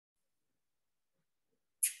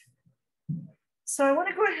So I want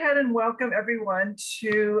to go ahead and welcome everyone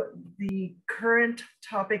to the current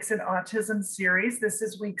topics in autism series. This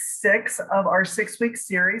is week 6 of our 6-week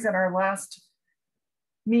series and our last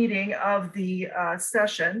meeting of the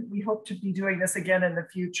session. We hope to be doing this again in the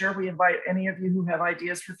future. We invite any of you who have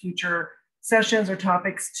ideas for future sessions or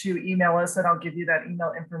topics to email us, and I'll give you that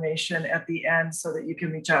email information at the end so that you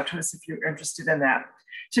can reach out to us if you're interested in that.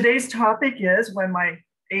 Today's topic is when my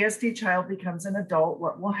ASD child becomes an adult,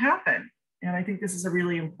 what will happen? And I think this is a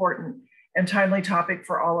really important and timely topic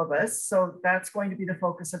for all of us. So that's going to be the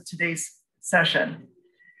focus of today's session.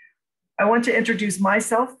 I want to introduce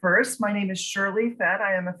myself first. My name is Shirley Fett.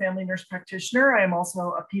 I am a family nurse practitioner. I am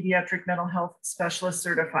also a pediatric mental health specialist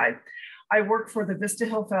certified. I work for the Vista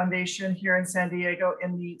Hill Foundation here in San Diego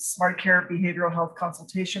in the Smart Care Behavioral Health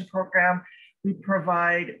Consultation Program. We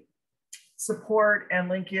provide support and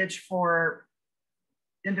linkage for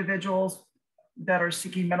individuals that are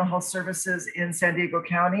seeking mental health services in San Diego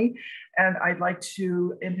County. And I'd like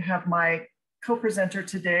to have my co-presenter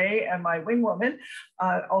today and my wing woman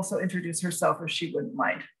also introduce herself if she wouldn't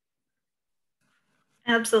mind.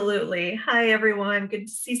 Absolutely. Hi, everyone. Good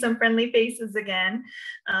to see some friendly faces again.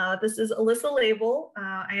 This is Alyssa Label.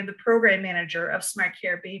 I am the program manager of Smart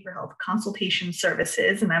Care Behavioral Health Consultation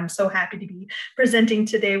Services, and I'm so happy to be presenting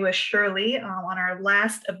today with Shirley on our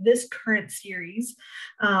last of this current series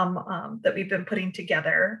that we've been putting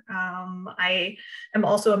together. I am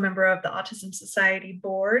also a member of the Autism Society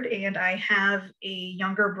board, and I have a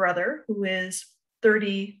younger brother who is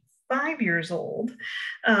 35 years old,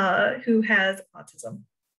 who has autism.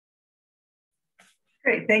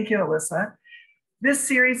 Great, thank you, Alyssa. This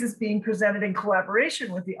series is being presented in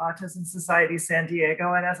collaboration with the Autism Society San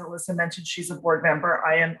Diego. And as Alyssa mentioned, she's a board member.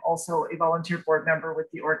 I am also a volunteer board member with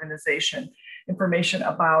the organization. Information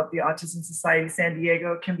about the Autism Society San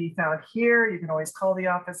Diego can be found here. You can always call the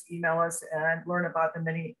office, email us, and learn about the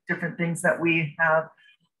many different things that we have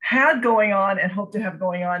had going on and hope to have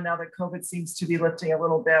going on now that COVID seems to be lifting a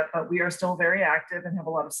little bit, but we are still very active and have a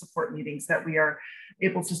lot of support meetings that we are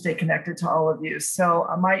able to stay connected to all of you. So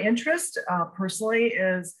my interest personally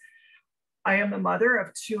is I am the mother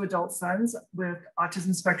of 2 adult sons with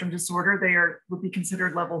autism spectrum disorder. They would be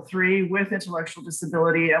considered level 3 with intellectual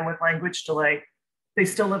disability and with language delay. They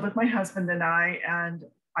still live with my husband and I, and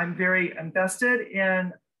I'm very invested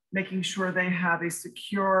in making sure they have a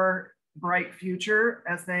secure, bright future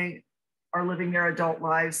as they are living their adult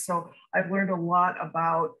lives. So I've learned a lot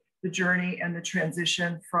about the journey and the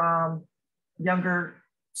transition from younger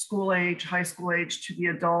school age, high school age to the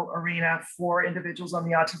adult arena for individuals on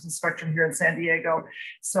the autism spectrum here in San Diego.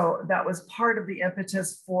 So that was part of the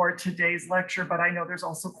impetus for today's lecture, but I know there's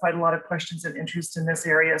also quite a lot of questions and interest in this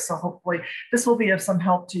area. So hopefully this will be of some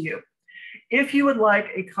help to you. If you would like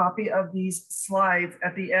a copy of these slides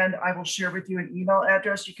at the end, I will share with you an email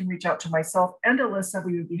address. You can reach out to myself and Alyssa.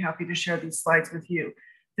 We would be happy to share these slides with you.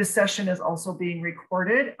 This session is also being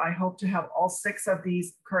recorded. I hope to have all 6 of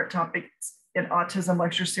these current topics in autism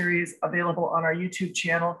lecture series available on our YouTube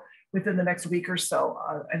channel within the next week or so.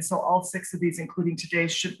 And so all 6 of these, including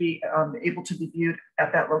today's, should be able to be viewed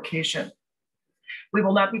at that location. We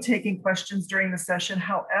will not be taking questions during the session.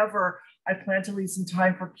 However, I plan to leave some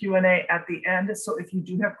time for Q&A at the end. So if you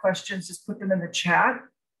do have questions, just put them in the chat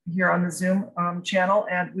here on the Zoom channel,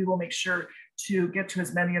 and we will make sure to get to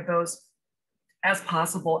as many of those as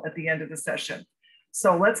possible at the end of the session.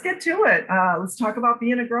 So let's get to it. Let's talk about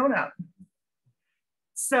being a grown-up.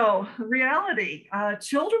 So reality,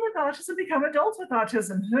 children with autism become adults with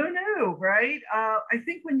autism. Who knew, right? I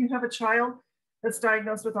think when you have a child that's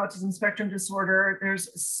diagnosed with autism spectrum disorder, there's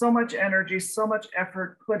so much energy, so much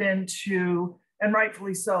effort put into, and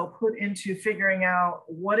rightfully so, put into figuring out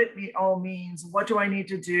what it all means, what do I need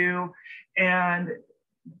to do, and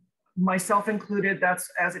myself included, that's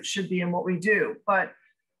as it should be in what we do. But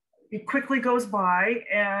it quickly goes by,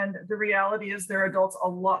 and the reality is they're adults a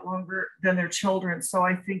lot longer than their children. So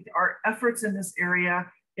I think our efforts in this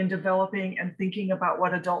area in developing and thinking about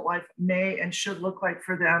what adult life may and should look like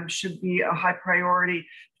for them should be a high priority,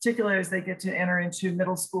 particularly as they get to enter into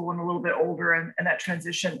middle school and a little bit older, and that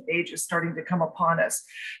transition age is starting to come upon us.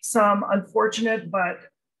 Some unfortunate but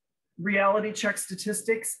reality check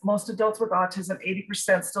statistics, most adults with autism,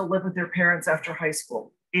 80% still live with their parents after high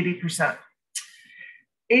school, 80%.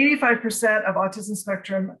 85% of autism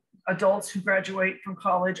spectrum adults who graduate from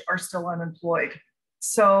college are still unemployed.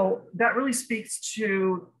 So that really speaks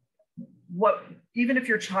to what, even if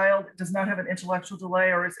your child does not have an intellectual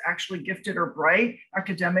delay or is actually gifted or bright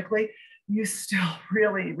academically, you still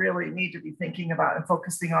really, really need to be thinking about and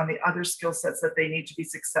focusing on the other skill sets that they need to be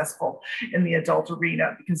successful in the adult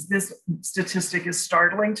arena, because this statistic is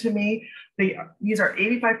startling to me. These are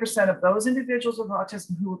 85% of those individuals with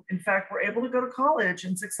autism who, in fact, were able to go to college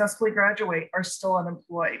and successfully graduate are still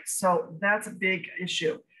unemployed. So that's a big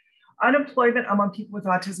issue. Unemployment among people with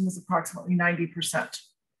autism is approximately 90%.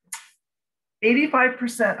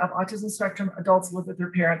 85% of autism spectrum adults live with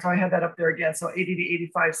their parents. Oh, I had that up there again. So 80 to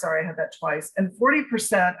 85, sorry, I had that twice. And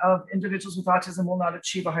 40% of individuals with autism will not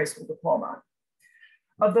achieve a high school diploma.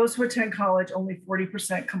 Of those who attend college, only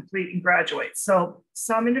 40% complete and graduate. So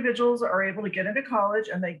some individuals are able to get into college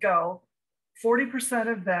and they go.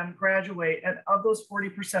 40% of them graduate. And of those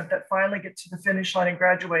 40% that finally get to the finish line and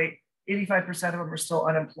graduate, 85% of them are still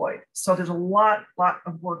unemployed. So there's a lot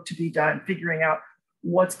of work to be done figuring out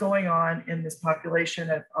what's going on in this population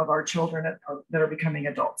of our children that are becoming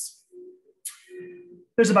adults.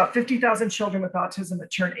 There's about 50,000 children with autism that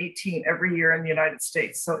turn 18 every year in the United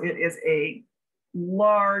States. So it is a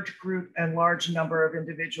large group and large number of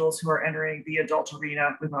individuals who are entering the adult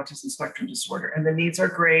arena with autism spectrum disorder. And the needs are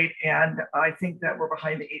great. And I think that we're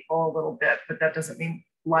behind the 8 ball a little bit, but that doesn't mean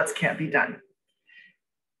lots can't be done.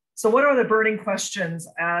 So what are the burning questions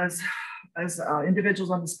as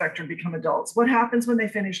individuals on the spectrum become adults? What happens when they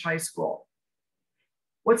finish high school?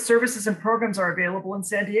 What services and programs are available in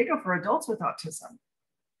San Diego for adults with autism?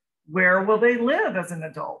 Where will they live as an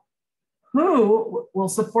adult? Who will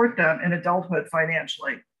support them in adulthood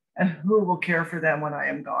financially? And who will care for them when I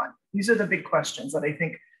am gone? These are the big questions that I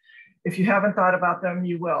think if you haven't thought about them,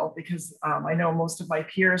 you will, because I know most of my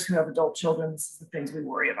peers who have adult children, this is the things we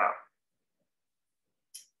worry about.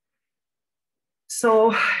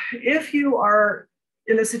 So if you are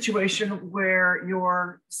in a situation where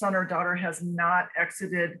your son or daughter has not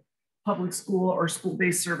exited public school or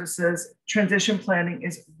school-based services, transition planning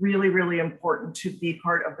is really, really important to be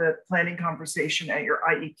part of the planning conversation at your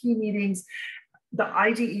IEP meetings. The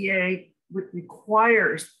IDEA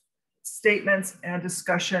requires statements and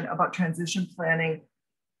discussion about transition planning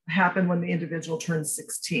happen when the individual turns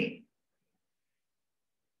 16.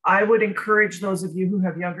 I would encourage those of you who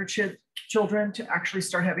have younger children to actually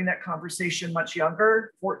start having that conversation much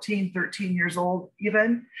younger, 14, 13 years old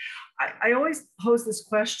even. I always pose this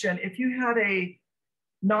question: if you had a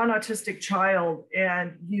non-autistic child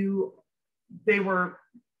and they were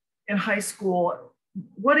in high school,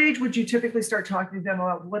 what age would you typically start talking to them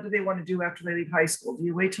about what do they want to do after they leave high school? Do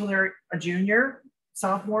you wait till they're a junior,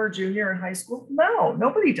 sophomore, junior in high school? No,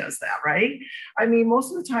 nobody does that, right? I mean,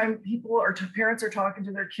 most of the time parents are talking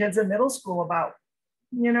to their kids in middle school about,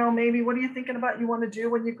 maybe what are you thinking about you want to do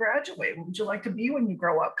when you graduate? What would you like to be when you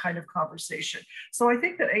grow up kind of conversation. So I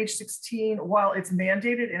think that age 16, while it's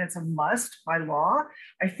mandated and it's a must by law,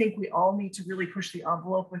 I think we all need to really push the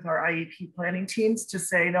envelope with our IEP planning teams to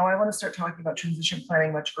say, no, I want to start talking about transition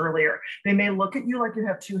planning much earlier. They may look at you like you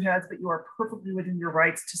have two heads, but you are perfectly within your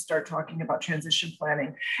rights to start talking about transition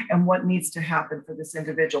planning and what needs to happen for this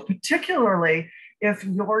individual, particularly if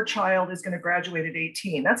your child is going to graduate at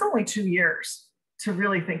 18. That's only 2 years to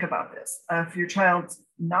really think about this. If your child's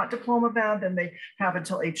not diploma bound, then they have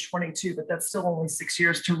until age 22, but that's still only 6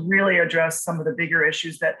 years to really address some of the bigger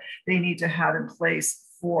issues that they need to have in place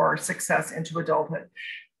for success into adulthood.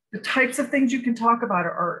 The types of things you can talk about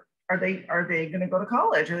are they going to go to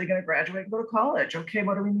college? Are they going to graduate and go to college? Okay,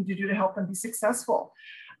 what do we need to do to help them be successful?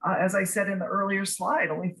 As I said in the earlier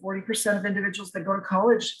slide, only 40% of individuals that go to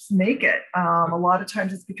college make it. A lot of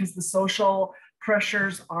times it's because the social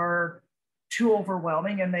pressures are too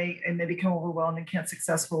overwhelming and they become overwhelmed and can't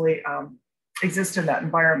successfully exist in that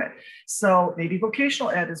environment. So maybe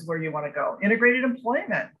vocational ed is where you want to go. Integrated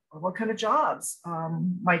employment, or what kind of jobs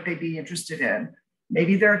might they be interested in?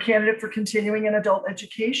 Maybe they're a candidate for continuing in adult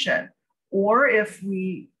education. Or if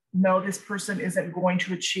we know this person isn't going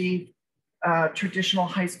to achieve traditional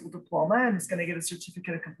high school diploma and is going to get a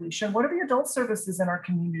certificate of completion, what are the adult services in our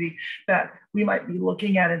community that we might be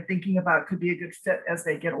looking at and thinking about could be a good fit as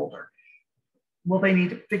they get older? Will they need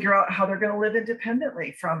to figure out how they're going to live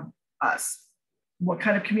independently from us? What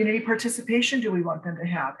kind of community participation do we want them to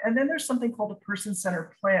have? And then there's something called a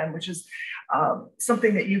person-centered plan, which is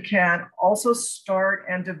something that you can also start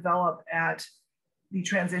and develop at the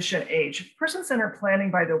transition age. Person-centered planning,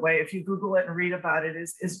 by the way, if you Google it and read about it,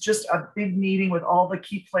 is just a big meeting with all the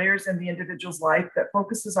key players in the individual's life that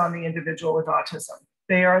focuses on the individual with autism.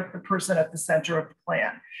 They are the person at the center of the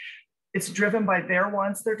plan. It's driven by their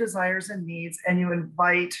wants, their desires and needs, and you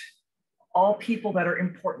invite all people that are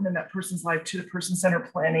important in that person's life to the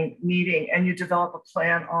person-centered planning meeting, and you develop a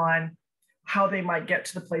plan on how they might get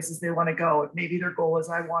to the places they want to go. Maybe their goal is,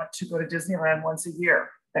 I want to go to Disneyland once a year.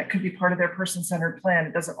 That could be part of their person-centered plan.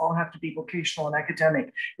 It doesn't all have to be vocational and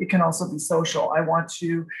academic. It can also be social. I want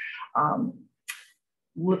to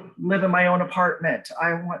live in my own apartment.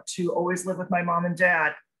 I want to always live with my mom and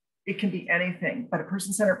dad. It can be anything, but a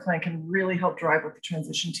person-centered plan can really help drive what the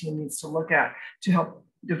transition team needs to look at to help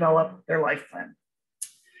develop their life plan.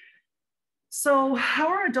 So how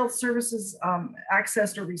are adult services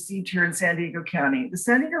accessed or received here in San Diego County? The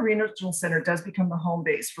San Diego Regional Center does become the home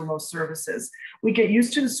base for most services. We get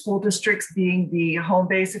used to the school districts being the home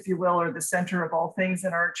base, if you will, or the center of all things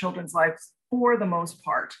in our children's lives for the most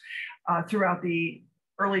part throughout the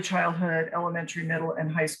early childhood, elementary, middle,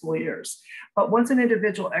 and high school years. But once an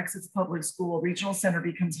individual exits public school, regional center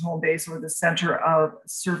becomes home base or the center of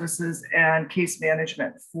services and case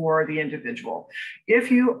management for the individual.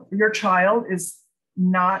 If your child is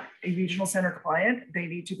not a regional center client, they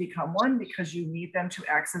need to become one because you need them to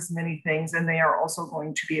access many things, and they are also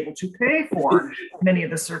going to be able to pay for many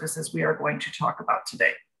of the services we are going to talk about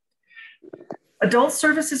today. Adult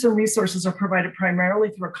services and resources are provided primarily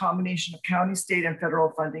through a combination of county, state, and federal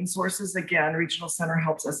funding sources. Again, Regional Center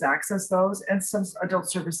helps us access those, and some adult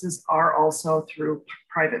services are also through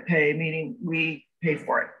private pay, meaning we pay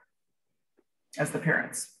for it as the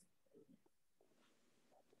parents.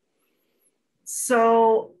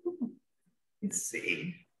 So let's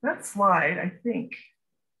see, that slide, I think.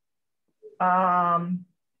 Yeah,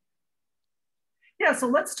 so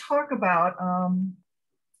let's talk about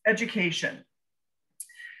education.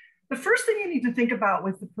 The first thing you need to think about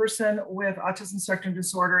with the person with autism spectrum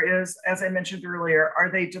disorder is, as I mentioned earlier, are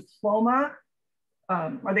they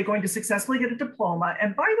going to successfully get a diploma?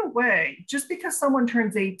 And by the way, just because someone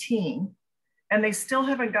turns 18 and they still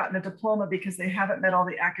haven't gotten a diploma because they haven't met all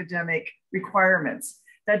the academic requirements,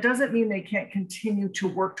 that doesn't mean they can't continue to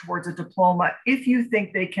work towards a diploma if you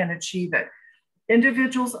think they can achieve it.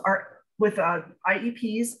 Individuals with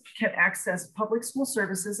IEPs can access public school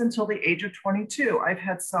services until the age of 22. I've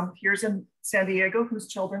had some peers in San Diego whose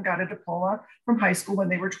children got a diploma from high school when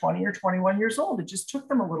they were 20 or 21 years old. It just took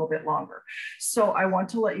them a little bit longer. So I want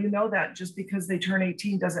to let you know that just because they turn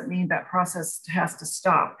 18 doesn't mean that process has to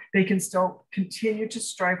stop. They can still continue to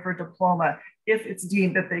strive for a diploma if it's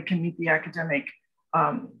deemed that they can meet the academic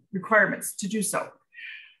requirements to do so.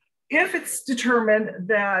 If it's determined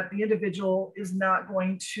that the individual is not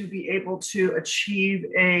going to be able to achieve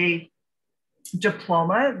a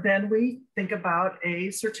diploma, then we think about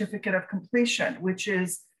a certificate of completion, which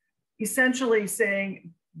is essentially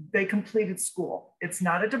saying they completed school. It's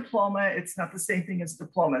not a diploma. It's not the same thing as a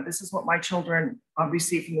diploma. This is what my children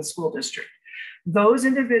receive from the school district. Those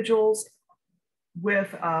individuals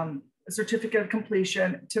with a certificate of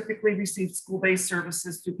completion typically receive school-based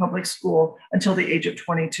services through public school until the age of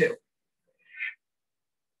 22.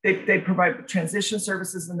 They provide transition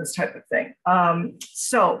services and this type of thing.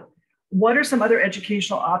 So what are some other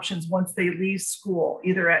educational options once they leave school,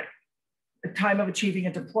 either at the time of achieving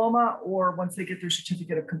a diploma or once they get their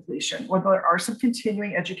certificate of completion? Well, there are some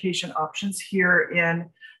continuing education options here in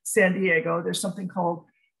San Diego. There's something called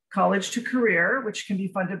College to Career, which can be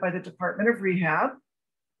funded by the Department of Rehab.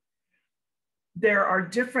 There are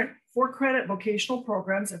different 4-credit vocational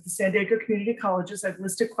programs at the San Diego community colleges. I've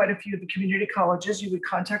listed quite a few of the community colleges. You would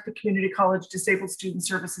contact the community college disabled student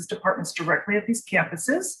services departments directly at these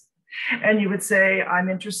campuses. And you would say, I'm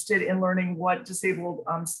interested in learning what disabled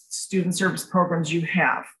student service programs you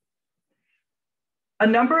have. A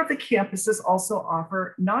number of the campuses also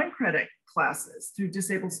offer 9-credit classes through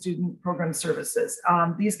disabled student program services.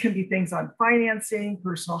 These can be things on financing,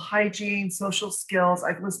 personal hygiene, social skills.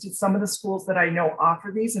 I've listed some of the schools that I know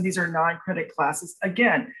offer these, and these are 9-credit classes.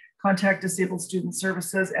 Again, contact disabled student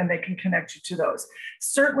services and they can connect you to those.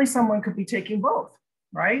 Certainly someone could be taking both,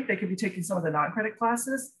 right? They could be taking some of the non-credit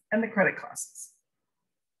classes and the credit classes.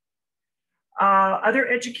 Other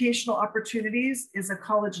educational opportunities is a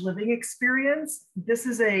college living experience. This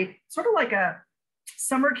is a sort of like a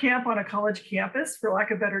summer camp on a college campus, for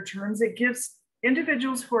lack of better terms. It gives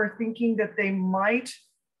individuals who are thinking that they might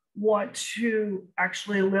want to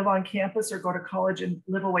actually live on campus or go to college and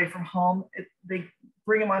live away from home. They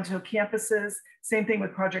bring them onto campuses. Same thing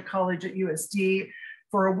with Project College at USD.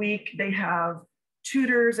 For a week, they have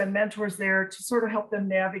tutors and mentors there to sort of help them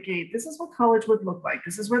navigate. This is what college would look like.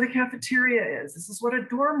 This is where the cafeteria is. This is what a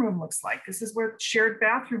dorm room looks like. This is where shared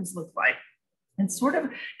bathrooms look like, and sort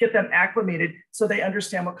of get them acclimated so they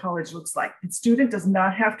understand what college looks like. The student does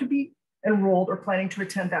not have to be enrolled or planning to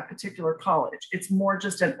attend that particular college. It's more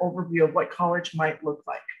just an overview of what college might look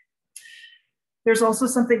like. There's also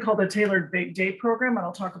something called a Tailored Big Day program, and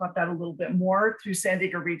I'll talk about that a little bit more through San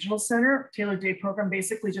Diego Regional Center. Tailored Day program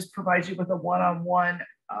basically just provides you with a one-on-one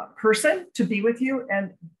person to be with you,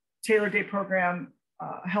 and Tailored Day program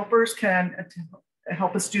helpers can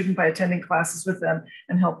help a student by attending classes with them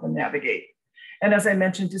and help them navigate. And as I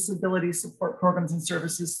mentioned, disability support programs and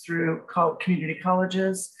services through community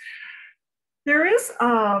colleges. There is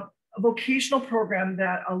a vocational program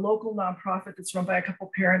that a local nonprofit that's run by a couple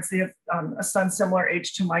parents, they have a son similar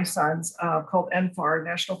age to my son's, called NFAR,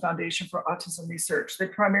 National Foundation for Autism Research. They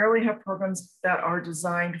primarily have programs that are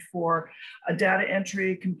designed for data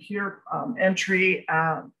entry, computer entry,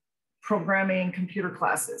 programming, computer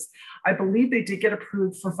classes. I believe they did get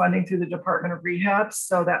approved for funding through the Department of Rehab,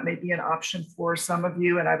 so that may be an option for some of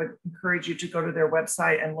you, and I would encourage you to go to their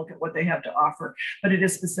website and look at what they have to offer. But it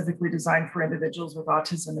is specifically designed for individuals with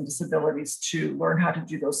autism and disabilities to learn how to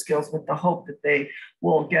do those skills with the hope that they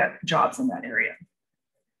will get jobs in that area.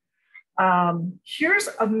 Here's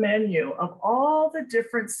a menu of all the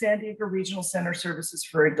different San Diego Regional Center services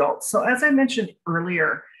for adults. So as I mentioned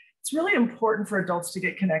earlier, it's really important for adults to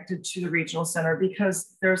get connected to the regional center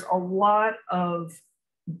because there's a lot of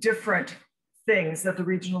different things that the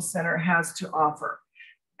regional center has to offer.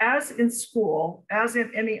 As in school, as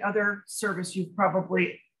in any other service you've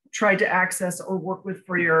probably tried to access or work with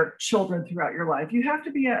for your children throughout your life, you have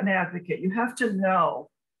to be an advocate. You have to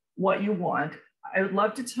know what you want. I would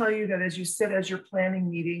love to tell you that as you sit as you're planning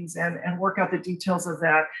meetings and work out the details of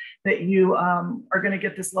that, that you are going to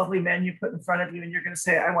get this lovely menu put in front of you and you're going to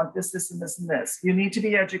say, I want this, this, and this, and this. You need to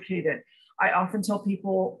be educated. I often tell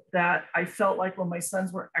people that I felt like when my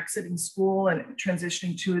sons were exiting school and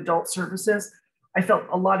transitioning to adult services, I felt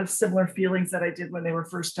a lot of similar feelings that I did when they were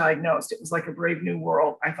first diagnosed. It was like a brave new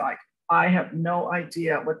world. I thought, I have no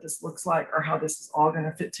idea what this looks like or how this is all going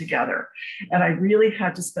to fit together. And I really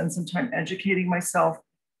had to spend some time educating myself,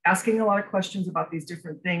 asking a lot of questions about these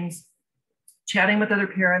different things, chatting with other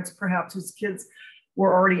parents, perhaps whose kids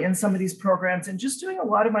were already in some of these programs, and just doing a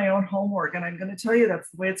lot of my own homework. And I'm going to tell you that's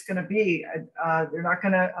the way it's going to be. They're not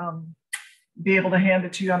going to be able to hand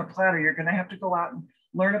it to you on a platter. You're going to have to go out and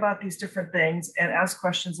learn about these different things and ask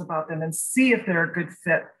questions about them and see if they're a good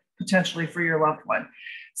fit potentially for your loved one.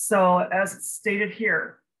 So as it's stated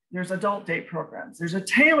here, there's adult day programs, there's a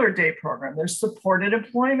tailored day program, there's supported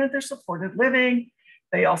employment, there's supported living.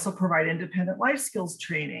 They also provide independent life skills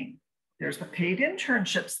training. There's the paid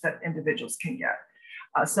internships that individuals can get.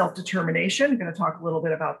 Self-determination, I'm going to talk a little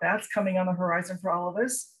bit about that. It's coming on the horizon for all of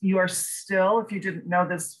us. You are still, if you didn't know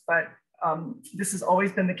this, but this has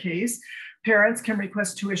always been the case, parents can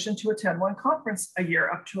request tuition to attend one conference a year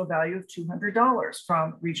up to a value of $200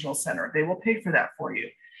 from Regional Center. They will pay for that for you.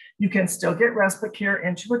 You can still get respite care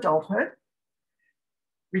into adulthood.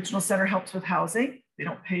 Regional Center helps with housing. They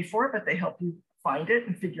don't pay for it, but they help you find it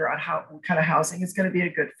and figure out what kind of housing is going to be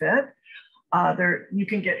a good fit. You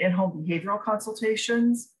can get in-home behavioral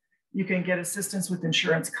consultations. You can get assistance with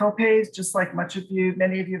insurance copays, just like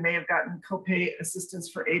many of you may have gotten copay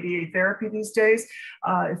assistance for ABA therapy these days.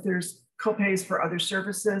 If there's copays for other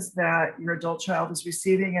services that your adult child is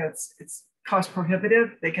receiving and it's cost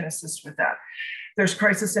prohibitive, they can assist with that. There's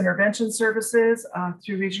crisis intervention services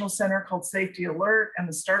through Regional Center called Safety Alert and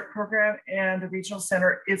the START program. And the Regional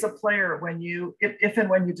Center is a player if and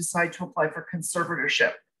when you decide to apply for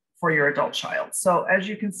conservatorship for your adult child. So as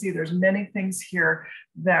you can see, there's many things here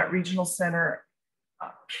that Regional Center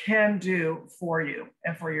can do for you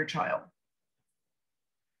and for your child.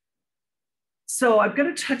 So I'm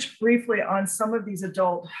going to touch briefly on some of these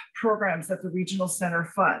adult programs that the Regional Center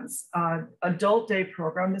funds. Adult Day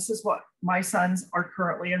program, this is what my sons are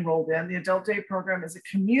currently enrolled in. The Adult Day program is a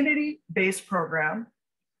community-based program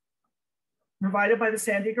provided by the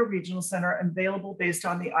San Diego Regional Center and available based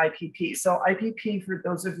on the IPP. So IPP, for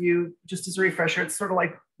those of you, just as a refresher, it's sort of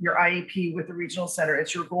like your IEP with the Regional Center.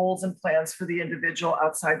 It's your goals and plans for the individual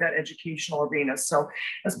outside that educational arena. So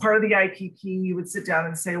as part of the IPP, you would sit down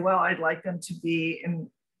and say, well, I'd like them to be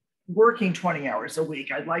working 20 hours a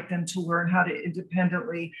week. I'd like them to learn how to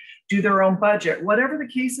independently do their own budget, whatever the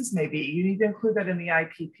cases may be. You need to include that in the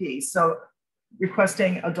IPP. So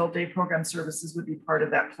requesting adult day program services would be part of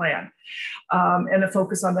that plan, and a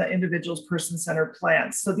focus on the individual's person-centered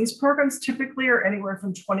plans. So these programs typically are anywhere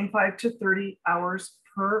from 25 to 30 hours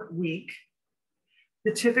per week.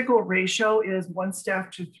 The typical ratio is 1 staff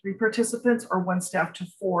to 3 participants or 1 staff to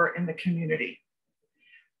 4 in the community.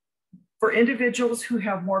 For individuals who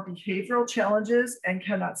have more behavioral challenges and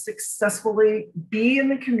cannot successfully be in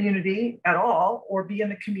the community at all or be in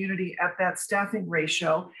the community at that staffing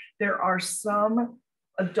ratio, there are some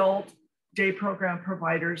adult day program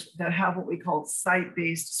providers that have what we call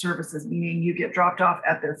site-based services, meaning you get dropped off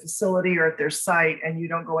at their facility or at their site and you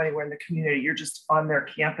don't go anywhere in the community. You're just on their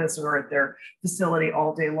campus or at their facility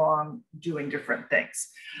all day long doing different things.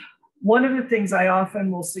 One of the things I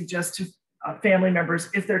often will suggest to family members,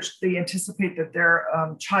 if they anticipate that their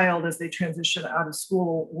child, as they transition out of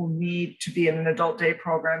school, will need to be in an adult day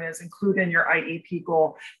program, is include in your IEP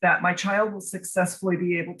goal that my child will successfully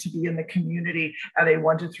be able to be in the community at a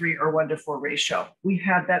 1-to-3 or 1-to-4 ratio. We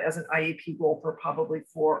had that as an IEP goal for probably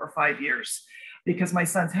 4 or 5 years because my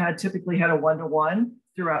sons typically had a 1-to-1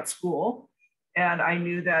 throughout school. And I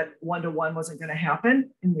knew that 1-to-1 wasn't going to happen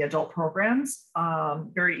in the adult programs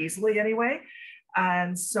very easily anyway.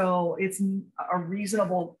 And so it's a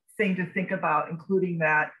reasonable thing to think about including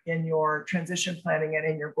that in your transition planning and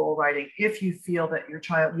in your goal writing if you feel that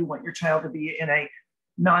you want your child to be in a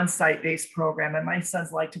non-site-based program. And my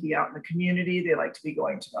sons like to be out in the community. They like to be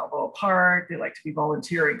going to Balboa Park. They like to be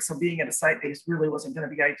volunteering. So being at a site-based really wasn't going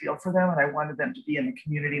to be ideal for them. And I wanted them to be in the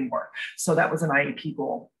community more. So that was an IEP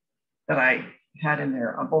goal that I had in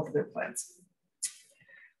there on both of their plans.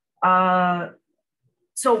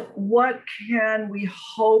 So what can we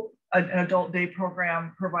hope an adult day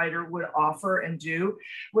program provider would offer and do?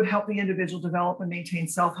 Would help the individual develop and maintain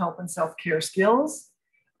self-help and self-care skills.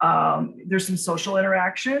 There's some social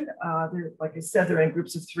interaction. Like I said, they're in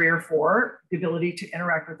groups of 3 or 4, the ability to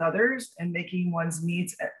interact with others and making one's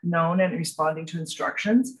needs known and responding to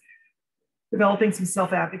instructions. Developing some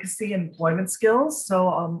self-advocacy and employment skills. So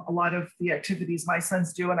a lot of the activities my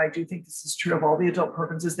sons do, and I do think this is true of all the adult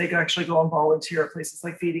programs, is they can actually go and volunteer at places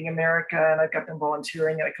like Feeding America, and I've got them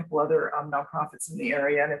volunteering at a couple other nonprofits in the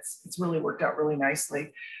area, and it's really worked out really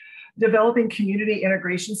nicely. Developing community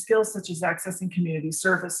integration skills, such as accessing community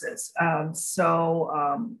services.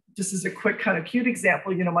 Just as a quick kind of cute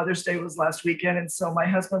example, Mother's Day was last weekend. And so my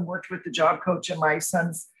husband worked with the job coach in my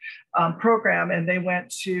son's program, and they went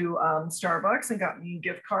to Starbucks and got me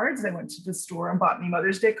gift cards. They went to the store and bought me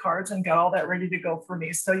Mother's Day cards and got all that ready to go for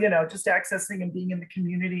me. So, just accessing and being in the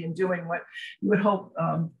community and doing what you would hope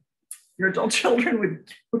your adult children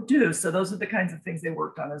would do. So those are the kinds of things they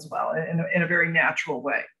worked on as well in a very natural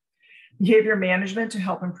way. Behavior management to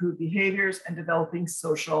help improve behaviors and developing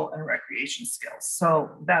social and recreation skills.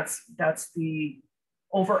 So that's the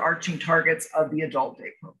overarching targets of the adult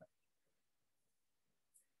day program.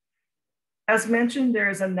 As mentioned, there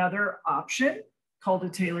is another option called a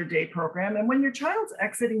tailored day program. And when your child's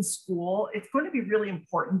exiting school, it's going to be really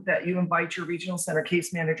important that you invite your regional center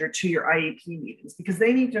case manager to your IEP meetings because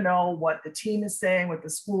they need to know what the team is saying, what the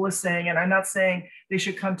school is saying. And I'm not saying they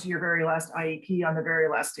should come to your very last IEP on the very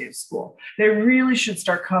last day of school. They really should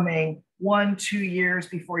start coming 1-2 years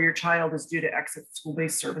before your child is due to exit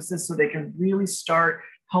school-based services so they can really start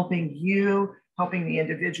helping the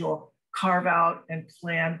individual carve out and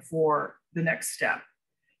plan for the next step.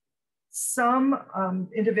 Some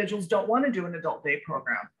individuals don't want to do an adult day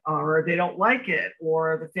program, or they don't like it,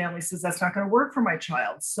 or the family says that's not going to work for my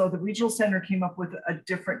child. So the regional center came up with a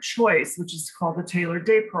different choice, which is called the tailored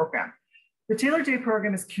day program. The tailored day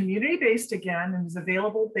program is community-based again and is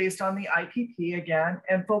available based on the IPP again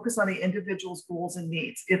and focus on the individual's goals and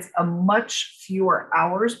needs. It's a much fewer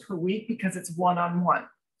hours per week because it's one-on-one.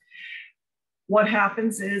 What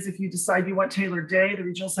happens is if you decide you want tailored day, the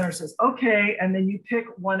regional center says, okay, and then you pick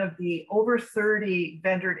one of the over 30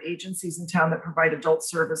 vendored agencies in town that provide adult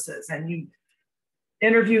services, and you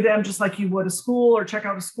interview them just like you would a school or check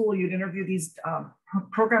out a school. You'd interview these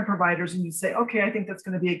program providers and you'd say, okay, I think that's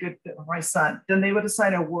going to be a good fit for my son. Then they would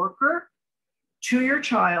assign a worker to your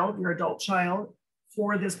child, your adult child,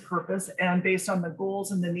 for this purpose, and based on the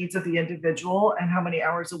goals and the needs of the individual and how many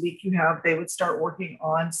hours a week you have, they would start working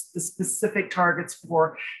on the specific targets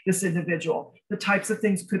for this individual. The types of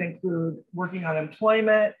things could include working on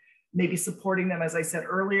employment, maybe supporting them, as I said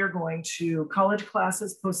earlier, going to college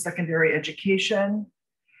classes, post-secondary education.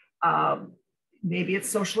 Maybe it's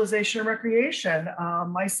socialization and recreation.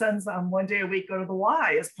 My sons one day a week go to the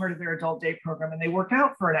Y as part of their adult day program, and they work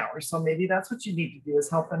out for an hour. So maybe that's what you need to do, is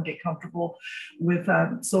help them get comfortable with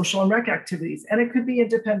social and rec activities. And it could be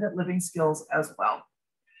independent living skills as well.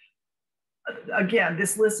 Again,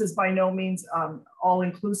 this list is by no means all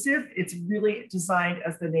inclusive. It's really designed,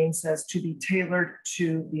 as the name says, to be tailored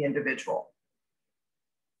to the individual.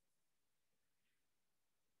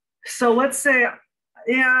 So let's say,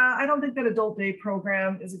 yeah, I don't think that adult day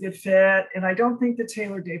program is a good fit, and I don't think the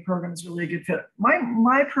tailored day program is really a good fit.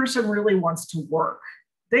 My person really wants to work.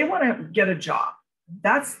 They want to get a job.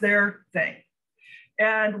 That's their thing.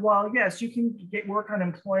 And while, yes, you can work on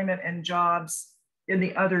employment and jobs in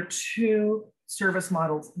the other 2 service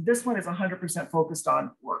models, this one is 100% focused on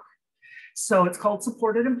work. So it's called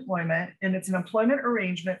supported employment, and it's an employment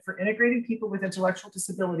arrangement for integrating people with intellectual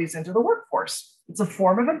disabilities into the workforce. It's a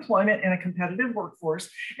form of employment in a competitive workforce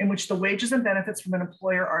in which the wages and benefits from an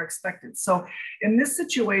employer are expected. So in this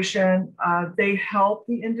situation, they help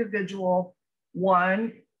the individual,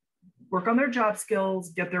 one, work on their job skills,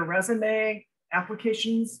 get their resume,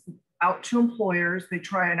 applications out to employers. They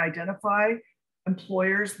try and identify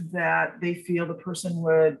employers that they feel the person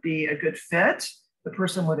would be a good fit, the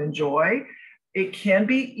person would enjoy. It can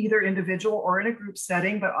be either individual or in a group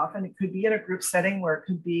setting, but often it could be in a group setting where it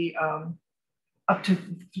could be up to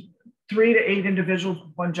 3 to 8 individuals,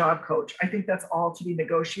 one job coach. I think that's all to be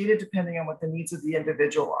negotiated depending on what the needs of the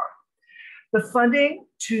individual are. The funding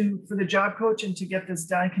for the job coach and to get this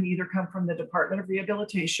done can either come from the Department of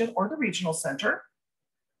Rehabilitation or the regional center.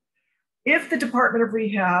 If the Department of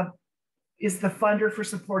Rehab is the funder for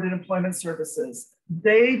supported employment services,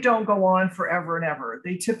 they don't go on forever and ever.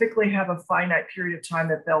 They typically have a finite period of time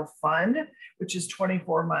that they'll fund, which is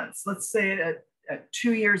 24 months. Let's say at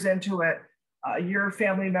 2 years into it, your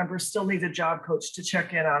family member still needs a job coach to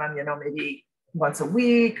check in on them, maybe once a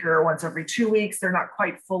week or once every 2 weeks. They're not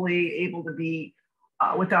quite fully able to be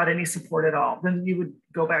without any support at all. Then you would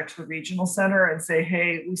go back to the regional center and say,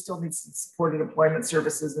 hey, we still need some supported employment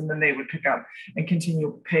services. And then they would pick up and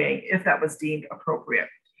continue paying if that was deemed appropriate.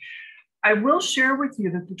 I will share with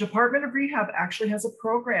you that the Department of Rehab actually has a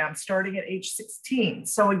program starting at age 16.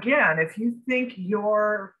 So again, if you think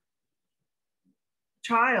your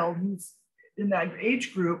child who's in that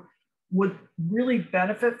age group would really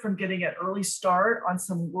benefit from getting an early start on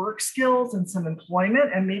some work skills and some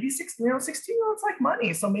employment, and maybe 16-year-olds like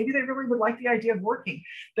money. So maybe they really would like the idea of working.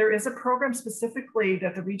 There is a program specifically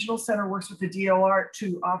that the regional center works with the DOR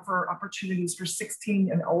to offer opportunities for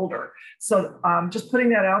 16 and older. So just putting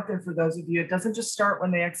that out there for those of you, it doesn't just start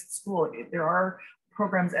when they exit school. There are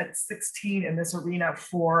programs at 16 in this arena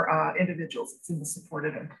for individuals. It's in the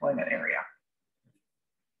supported employment area.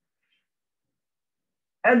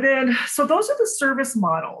 And then, so those are the service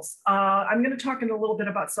models. I'm going to talk in a little bit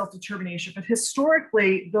about self-determination, but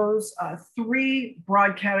historically, those 3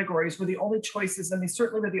 broad categories were the only choices, and they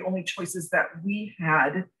certainly were the only choices that we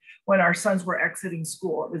had when our sons were exiting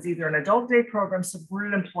school. It was either an adult day program,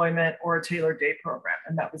 supported employment, or a tailored day program,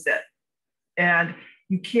 and that was it. And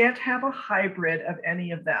you can't have a hybrid of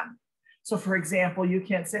any of them. So for example, you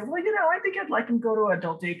can't say, well, I think I'd like them to go to an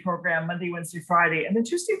adult day program Monday, Wednesday, Friday, and then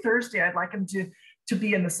Tuesday, Thursday, I'd like them to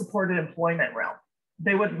be in the supported employment realm.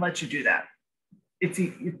 They wouldn't let you do that.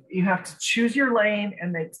 You have to choose your lane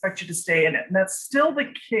and they expect you to stay in it. And that's still the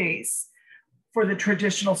case for the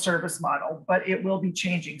traditional service model, but it will be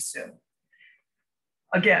changing soon.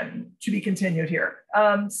 Again, to be continued here.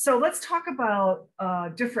 So let's talk about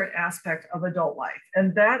a different aspect of adult life.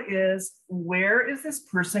 And that is, where is this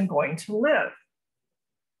person going to live?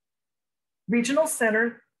 Regional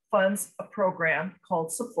Center funds a program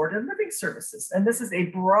called Supported Living Services. And this is a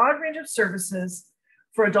broad range of services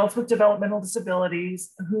for adults with developmental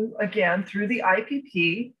disabilities who, again, through the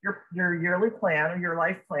IPP, your yearly plan or your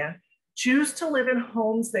life plan, choose to live in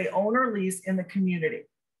homes they own or lease in the community.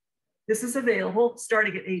 This is available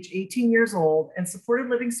starting at age 18 years old, and supported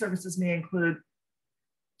living services may include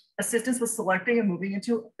assistance with selecting and moving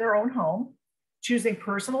into their own home, choosing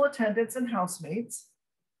personal attendants and housemates,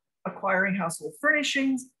 acquiring household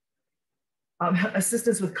furnishings,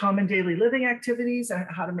 assistance with common daily living activities and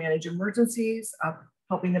how to manage emergencies,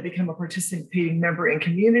 helping them become a participating member in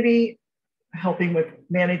community, helping with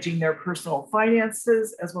managing their personal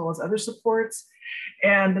finances, as well as other supports.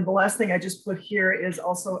 And then the last thing I just put here is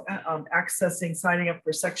also signing up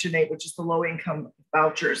for Section 8, which is the low income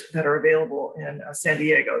vouchers that are available in San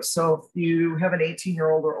Diego. So if you have an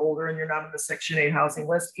 18-year-old or older and you're not on the Section 8 housing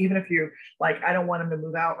list, even if you're like, I don't want them to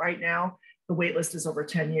move out right now, the wait list is over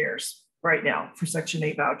 10 years right now for Section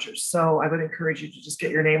 8 vouchers. So I would encourage you to just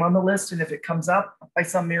get your name on the list. And if it comes up by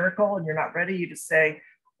some miracle and you're not ready, you just say,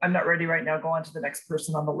 I'm not ready right now, go on to the next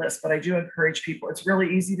person on the list. But I do encourage people, it's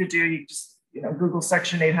really easy to do. You just, Google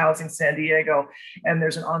Section 8 Housing San Diego, and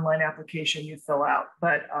there's an online application you fill out.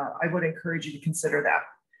 But I would encourage you to consider that.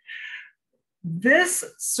 This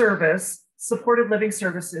service, supported living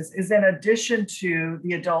services, is in addition to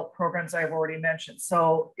the adult programs I've already mentioned.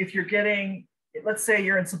 So if you're getting, let's say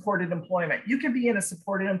you're in supported employment, you can be in a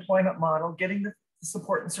supported employment model, getting the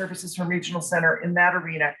support and services from Regional Center in that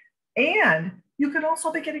arena. And you can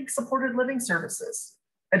also be getting supported living services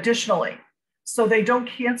additionally. So they don't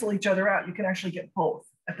cancel each other out. You can actually get both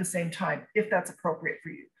at the same time if that's appropriate for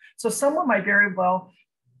you. So someone might very well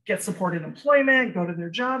get supported employment, go to their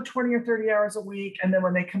job 20 or 30 hours a week. And then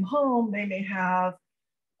when they come home, they may have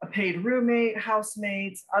a paid roommate,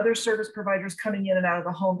 housemates, other service providers coming in and out of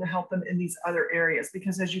the home to help them in these other areas.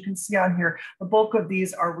 Because as you can see on here, the bulk of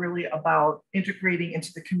these are really about integrating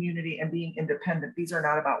into the community and being independent. These are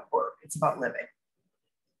not about work, it's about living.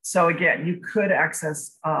 So again, you could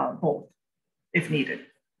access both if needed.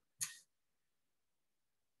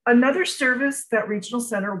 Another service that Regional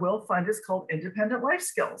Center will fund is called Independent Life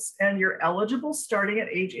Skills, and you're eligible starting at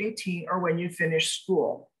age 18 or when you finish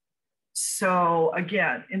school. So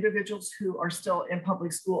again, individuals who are still in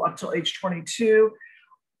public school up till age 22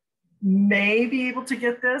 may be able to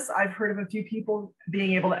get this. I've heard of a few people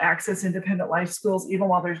being able to access Independent Life Skills even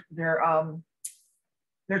while their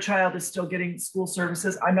child is still getting school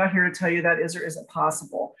services. I'm not here to tell you that is or isn't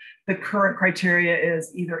possible. The current criteria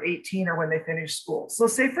is either 18 or when they finish school. So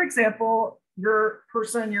say, for example, your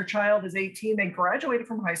child is 18, they graduated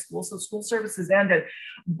from high school, so school services ended,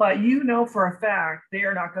 but you know for a fact they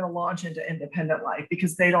are not going to launch into independent life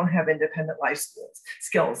because they don't have independent life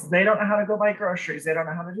skills. They don't know how to go buy groceries. They don't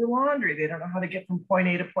know how to do laundry. They don't know how to get from point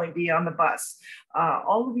A to point B on the bus.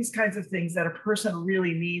 All of these kinds of things that a person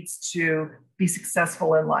really needs to be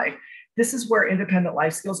successful in life. This is where independent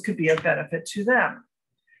life skills could be of benefit to them.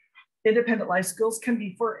 Independent life skills can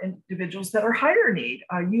be for individuals that are higher need.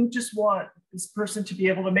 You just want this person to be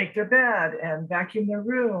able to make their bed and vacuum their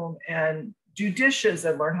room and do dishes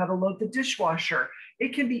and learn how to load the dishwasher.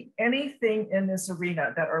 It can be anything in this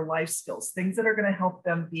arena that are life skills, things that are going to help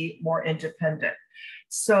them be more independent.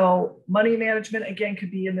 So money management, again,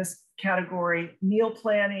 could be in this category. Meal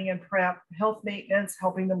planning and prep, health maintenance,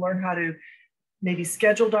 helping them learn how to maybe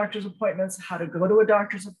schedule doctor's appointments, how to go to a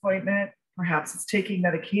doctor's appointment. Perhaps it's taking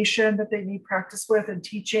medication that they need practice with and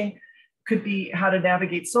teaching. Could be how to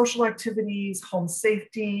navigate social activities, home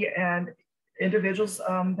safety, and individuals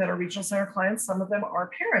that are Regional Center clients, some of them are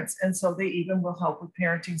parents. And so they even will help with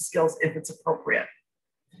parenting skills if it's appropriate.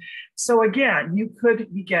 So again, you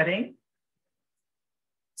could be getting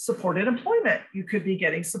supported employment. You could be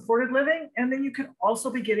getting supported living, and then you could also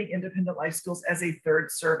be getting independent life skills as a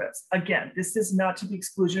third service. Again, this is not to the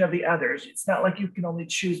exclusion of the others. It's not like you can only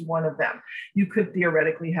choose one of them. You could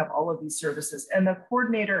theoretically have all of these services, and the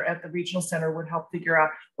coordinator at the Regional Center would help figure out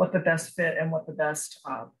what the best fit and what the best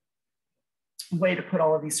way to put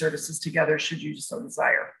all of these services together should you so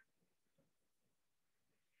desire.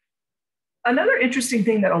 Another interesting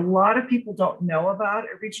thing that a lot of people don't know about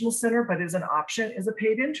at Regional Center, but is an option, is a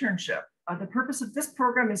paid internship. The purpose of this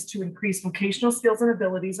program is to increase vocational skills and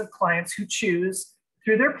abilities of clients who choose,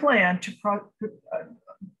 through their plan,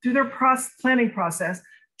 planning process,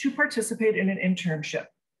 to participate in an internship.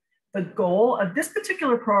 The goal of this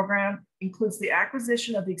particular program includes the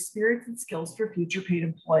acquisition of the experience and skills for future paid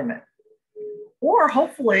employment. Or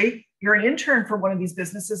hopefully, you're an intern for one of these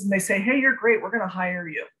businesses and they say, hey, you're great, we're going to hire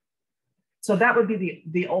you. So that would be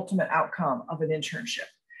the ultimate outcome of an internship.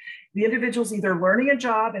 The individual's either learning a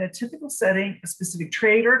job in a typical setting, a specific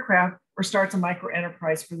trade or a craft, or starts a micro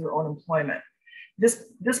enterprise for their own employment.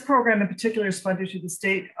 This program in particular is funded through the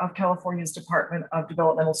State of California's Department of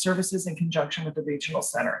Developmental Services in conjunction with the Regional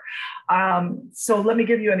Center. So let me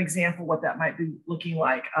give you an example of what that might be looking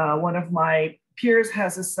like. One of my peers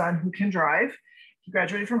has a son who can drive. He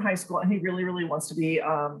graduated from high school and he really, really wants to be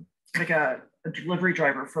like a delivery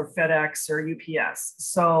driver for FedEx or UPS.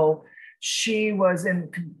 So she was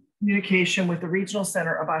in communication with the Regional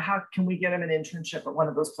Center about how can we get him an internship at one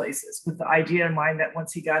of those places, with the idea in mind that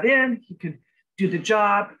once he got in, he could do the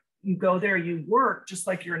job. You go there, you work just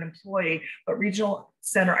like you're an employee, but Regional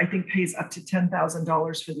Center, I think, pays up to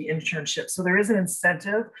 $10,000 for the internship. So there is an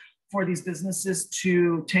incentive for these businesses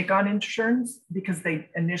to take on interns because they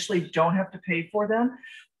initially don't have to pay for them.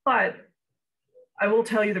 But I will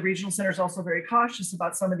tell you, the Regional Center is also very cautious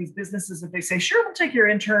about some of these businesses. If they say, sure, we'll take your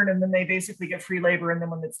intern, and then they basically get free labor. And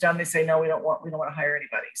then when it's done, they say, no, we don't want to hire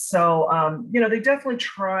anybody. So, they definitely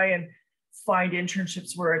try and find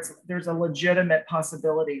internships where there's a legitimate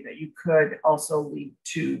possibility that you could also lead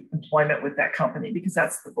to employment with that company, because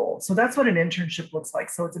that's the goal. So that's what an internship looks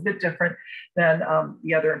like. So it's a bit different than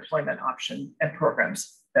the other employment option and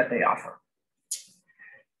programs that they offer.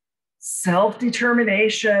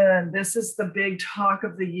 Self-determination. This is the big talk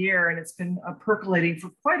of the year, and it's been percolating for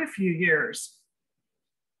quite a few years.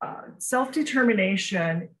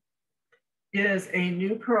 Self-determination is a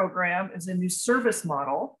new program, is a new service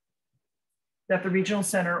model that the Regional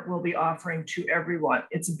Center will be offering to everyone.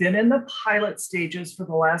 It's been in the pilot stages for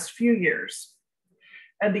the last few years.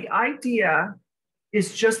 And the idea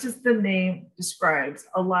is, just as the name describes,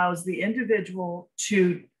 allows the individual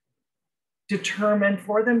to determine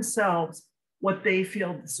for themselves what they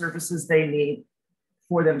feel the services they need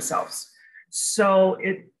for themselves. So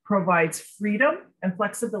it provides freedom and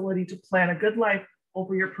flexibility to plan a good life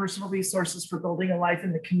over your personal resources for building a life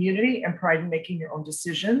in the community and pride in making your own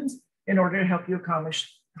decisions in order to help you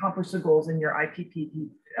accomplish the goals in your IPP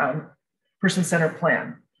person-centered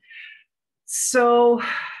plan. So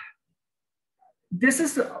this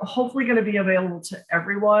is hopefully going to be available to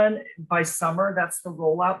everyone by summer. That's the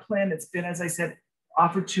rollout plan. It's been, as I said,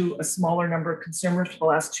 offered to a smaller number of consumers for the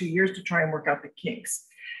last 2 years to try and work out the kinks.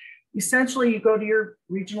 Essentially, you go to your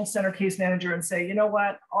regional center case manager and say, you know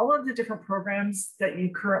what, all of the different programs that you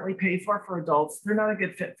currently pay for adults, they're not a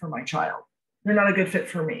good fit for my child. They're not a good fit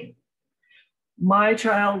for me. My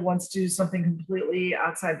child wants to do something completely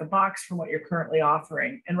outside the box from what you're currently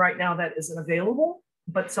offering. And right now that isn't available,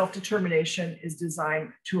 but self-determination is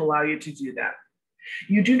designed to allow you to do that.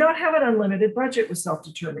 You do not have an unlimited budget with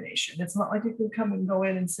self-determination. It's not like you can come and go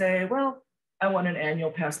in and say, well, I want an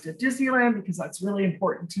annual pass to Disneyland because that's really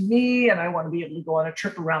important to me. And I want to be able to go on a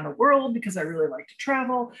trip around the world because I really like to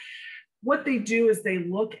travel. What they do is they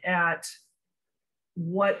look at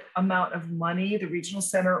what amount of money the regional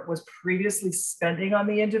center was previously spending on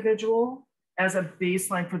the individual as a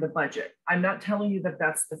baseline for the budget. I'm not telling you that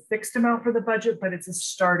that's the fixed amount for the budget, but it's a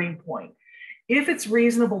starting point. If it's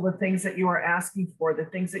reasonable, the things that you are asking for, the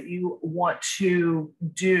things that you want to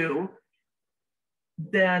do,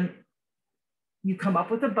 then you come up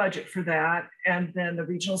with a budget for that, and then the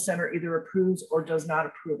regional center either approves or does not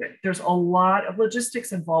approve it. There's a lot of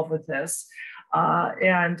logistics involved with this.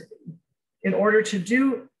 And in order to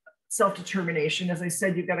do self-determination, as I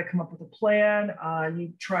said, you've got to come up with a plan.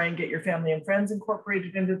 You try and get your family and friends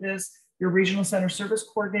incorporated into this. Your regional center service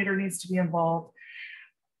coordinator needs to be involved.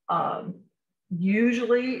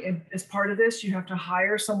 Usually, as part of this, you have to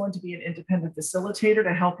hire someone to be an independent facilitator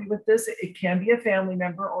to help you with this. It can be a family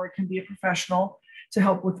member or it can be a professional to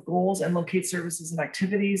help with goals and locate services and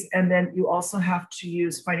activities. And then you also have to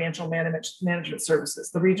use financial management services.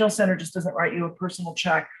 The regional center just doesn't write you a personal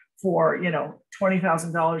check for,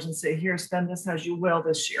 $20,000 and say, here, spend this as you will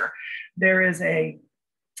this year. There is a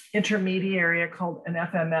intermediary called an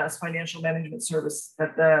FMS, financial management service,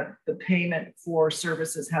 that the payment for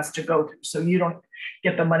services has to go through. So you don't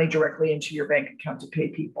get the money directly into your bank account to pay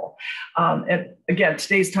people. And again,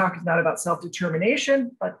 today's talk is not about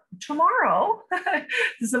self-determination, but tomorrow,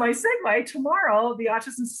 this is my segue, tomorrow, the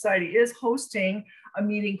Autism Society is hosting a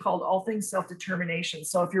meeting called All Things Self-Determination.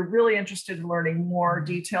 So if you're really interested in learning more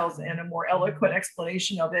details and a more eloquent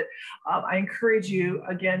explanation of it, I encourage you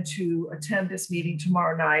again to attend this meeting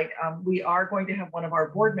tomorrow night. We are going to have one of our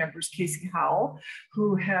board members, Casey Howell,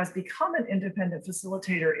 who has become an independent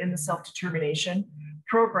facilitator in the self-determination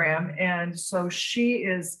program. And so she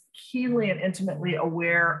is keenly and intimately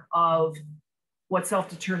aware of what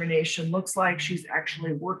self-determination looks like. She's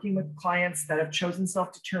actually working with clients that have chosen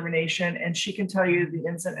self-determination, and she can tell you the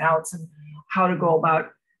ins and outs and how to go about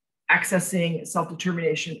accessing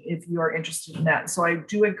self-determination if you are interested in that. So I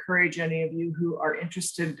do encourage any of you who are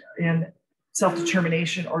interested in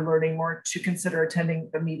self-determination or learning more to consider attending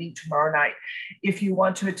the meeting tomorrow night. If you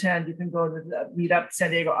want to attend, you can go to the Meetup,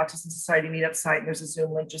 San Diego Autism Society Meetup site, and there's a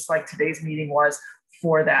Zoom link just like today's meeting was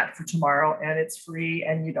for that for tomorrow, and it's free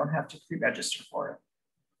and you don't have to pre-register for it.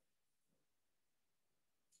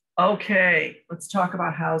 Okay, let's talk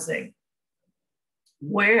about housing.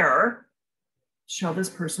 Where shall this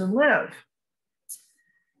person live?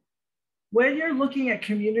 When you're looking at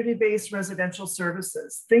community-based residential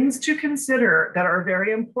services, things to consider that are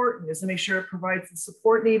very important is to make sure it provides the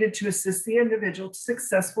support needed to assist the individual to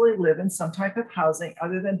successfully live in some type of housing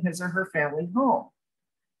other than his or her family home.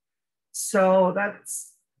 So that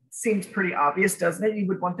seems pretty obvious, doesn't it? You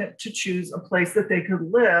would want them to choose a place that they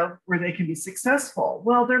could live where they can be successful.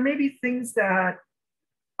 Well, there may be things that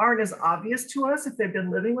aren't as obvious to us if they've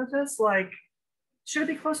been living with us, like, should it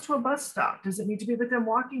be close to a bus stop? Does it need to be within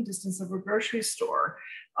walking distance of a grocery store?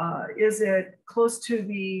 Is it close to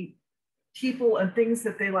the people and things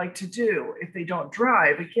that they like to do? If they don't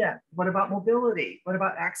drive, again, what about mobility? What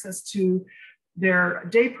about access to their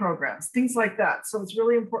day programs? Things like that. So it's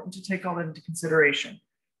really important to take all that into consideration.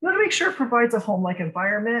 You want to make sure it provides a home-like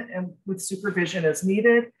environment and with supervision as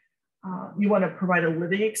needed. You want to provide a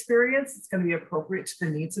living experience that's going to be appropriate to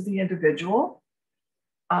the needs of the individual.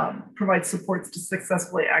 Provide supports to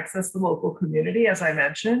successfully access the local community, as I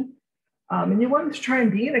mentioned. And you want them to try and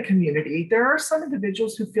be in a community. There are some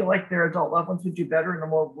individuals who feel like their adult loved ones would do better in a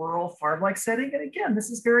more rural farm-like setting. And again, this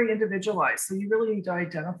is very individualized. So you really need to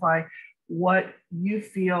identify what you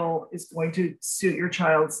feel is going to suit your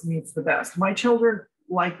child's needs the best. My children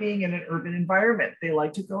like being in an urban environment. They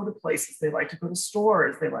like to go to places. They like to go to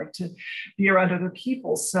stores. They like to be around other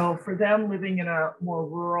people. So for them, living in a more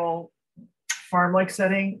rural farm-like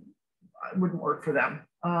setting wouldn't work for them.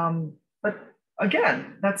 But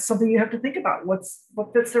again, that's something you have to think about. What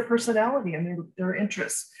fits their personality and their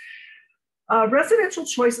interests. Residential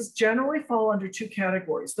choices generally fall under two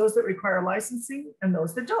categories: those that require licensing and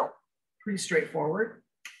those that don't. Pretty straightforward.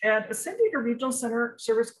 And a San Diego Regional Center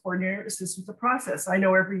Service Coordinator assists with the process. I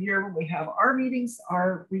know every year when we have our meetings,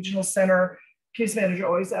 our regional center case manager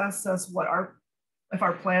always asks us if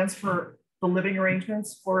our plans for the living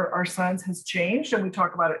arrangements for our sons has changed, and we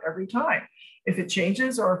talk about it every time. If it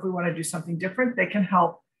changes or if we want to do something different, they can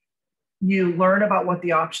help you learn about what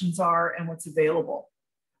the options are and what's available.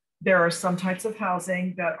 There are some types of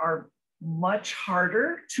housing that are much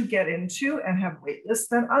harder to get into and have wait lists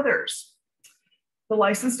than others. The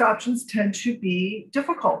licensed options tend to be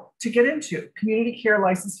difficult to get into. Community care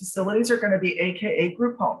licensed facilities are going to be AKA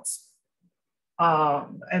group homes.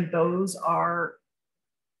 And those are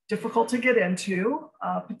difficult to get into,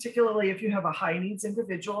 particularly if you have a high needs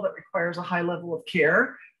individual that requires a high level of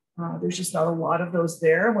care. There's just not a lot of those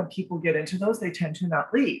there. When people get into those, they tend to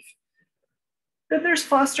not leave. Then there's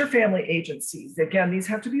foster family agencies. Again, these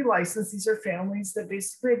have to be licensed. These are families that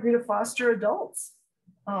basically agree to foster adults.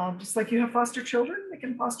 Just like you have foster children, they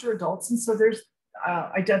can foster adults. And so there's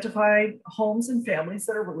identified homes and families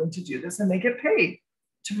that are willing to do this, and they get paid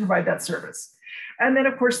to provide that service. And then,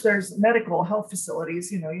 of course, there's medical health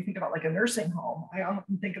facilities. You think about like a nursing home. I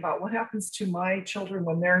often think about what happens to my children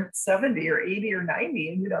when they're 70 or 80 or 90,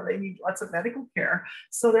 and they need lots of medical care.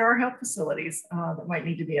 So there are health facilities that might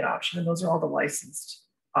need to be an option, and those are all the licensed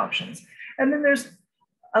options. And then there's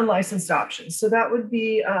unlicensed options. So that would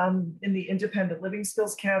be in the independent living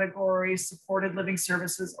skills category, supported living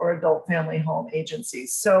services, or adult family home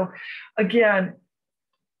agencies. So again,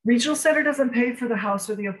 regional center doesn't pay for the house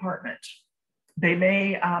or the apartment. They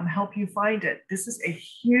may help you find it. This is a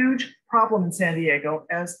huge problem in San Diego.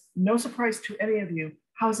 As no surprise to any of you,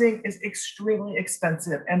 housing is extremely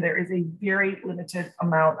expensive, and there is a very limited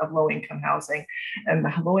amount of low-income housing. And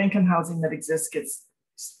the low-income housing that exists gets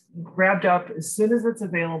grabbed up as soon as it's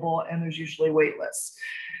available, and there's usually wait lists.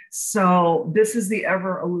 So this is the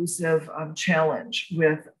ever elusive challenge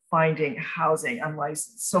with finding housing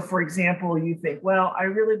unlicensed. So for example, you think, well, I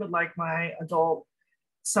really would like my adult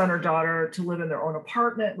son or daughter to live in their own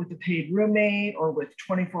apartment with a paid roommate or with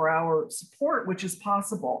 24-hour support, which is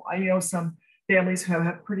possible. I know some families who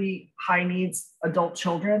have pretty high needs adult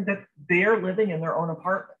children that they're living in their own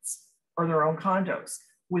apartments or their own condos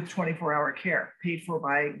with 24-hour care paid for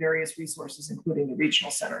by various resources, including the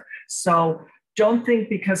regional center. So don't think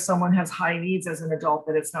because someone has high needs as an adult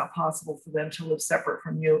that it's not possible for them to live separate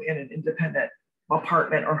from you in an independent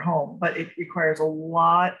apartment or home, but it requires a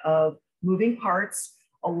lot of moving parts,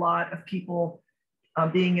 a lot of people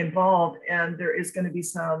being involved, and there is going to be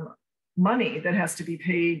some money that has to be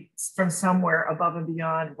paid from somewhere above and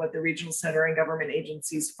beyond what the regional center and government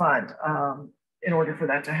agencies fund in order for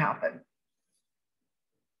that to happen.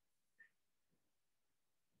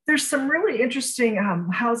 There's some really interesting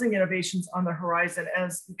housing innovations on the horizon.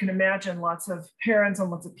 As you can imagine, lots of parents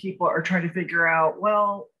and lots of people are trying to figure out,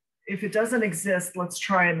 well, if it doesn't exist, let's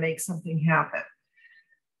try and make something happen.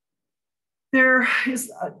 There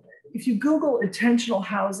is, if you Google intentional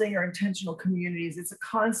housing or intentional communities, it's a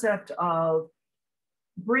concept of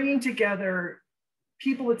bringing together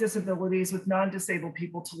people with disabilities with non-disabled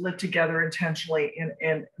people to live together intentionally in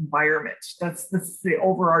an environment. That's the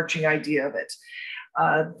overarching idea of it.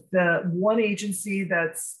 The one agency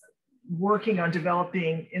that's working on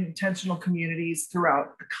developing intentional communities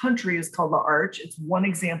throughout the country is called the Arch. It's one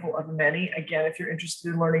example of many. Again, if you're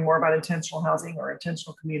interested in learning more about intentional housing or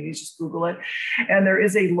intentional communities, just Google it. And there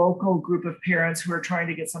is a local group of parents who are trying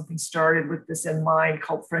to get something started with this in mind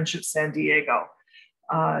called Friendship San Diego.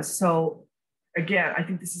 So again, I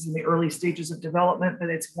think this is in the early stages of development, but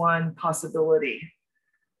it's one possibility.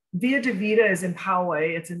 Via de Vida is in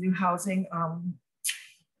Poway. It's a new housing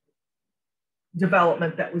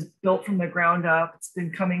development that was built from the ground up. It's been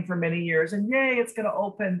coming for many years, and yay, it's going to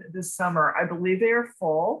open this summer. I believe they are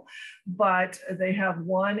full, but they have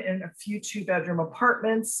one and a few 2-bedroom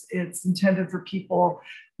apartments. It's intended for people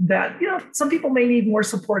that, some people may need more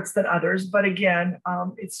supports than others, but again,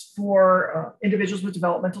 it's for individuals with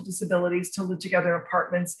developmental disabilities to live together in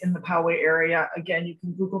apartments in the Poway area. Again, you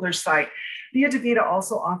can Google their site. Via de Vida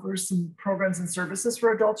also offers some programs and services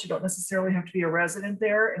for adults. You don't necessarily have to be a resident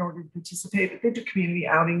there in order to participate, but they do community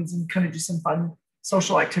outings and kind of do some fun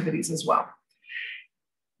social activities as well.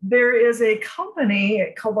 There is a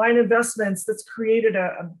company called Line Investments that's created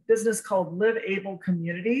a business called Live Able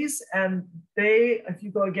Communities. And they, if you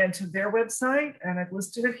go again to their website, and I've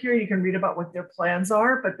listed it here, you can read about what their plans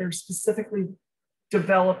are, but they're specifically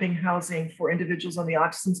developing housing for individuals on the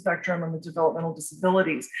autism spectrum and the developmental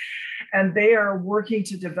disabilities. And they are working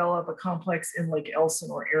to develop a complex in Lake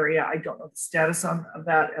Elsinore area. I don't know the status of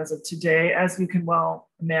that as of today. As you can well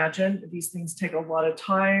imagine, these things take a lot of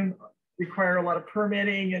time, require a lot of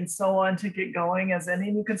permitting and so on to get going, as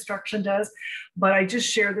any new construction does. But I just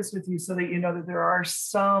share this with you so that you know that there are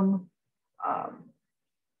some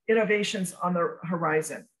innovations on the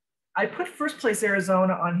horizon. I put First Place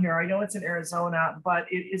Arizona on here. I know it's in Arizona, but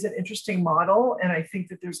it is an interesting model. And I think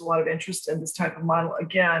that there's a lot of interest in this type of model.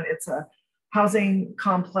 Again, it's a housing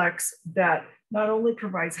complex that not only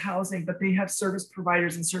provides housing, but they have service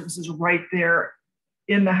providers and services right there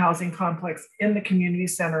in the housing complex, in the community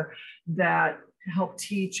center, that help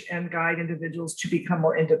teach and guide individuals to become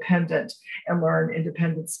more independent and learn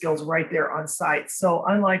independent skills right there on site. So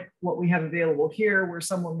unlike what we have available here, where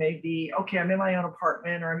someone may be, okay, I'm in my own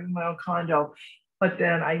apartment or I'm in my own condo, but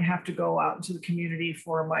then I have to go out into the community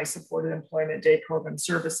for my supported employment day program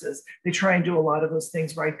services. They try and do a lot of those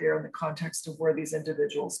things right there in the context of where these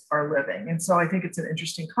individuals are living. And so I think it's an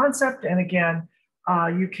interesting concept. And again,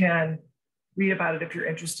 you can read about it if you're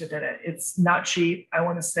interested in it. It's not cheap. I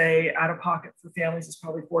want to say out of pocket for families is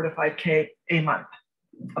probably $4 to $5K a month,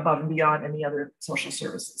 above and beyond any other social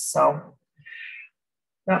services. So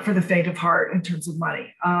not for the faint of heart in terms of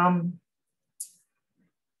money.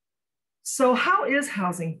 So how is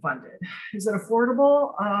housing funded? Is it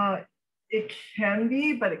affordable? It can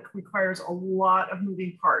be, but it requires a lot of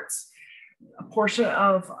moving parts. A portion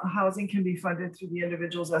of housing can be funded through the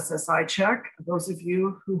individual's SSI check. Those of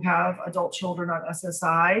you who have adult children on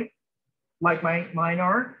SSI, like mine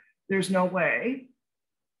are, there's no way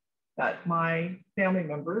that my family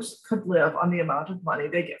members could live on the amount of money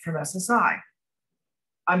they get from SSI.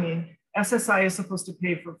 I mean, SSI is supposed to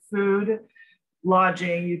pay for food,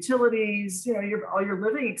 lodging, utilities, all your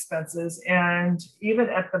living expenses. And even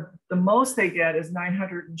at the most they get is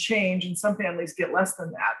 900 and change. And some families get less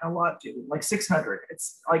than that. A lot do, like 600.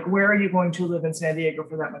 It's like, where are you going to live in San Diego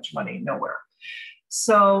for that much money? Nowhere.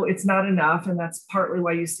 So it's not enough. And that's partly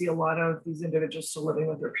why you see a lot of these individuals still living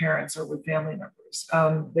with their parents or with family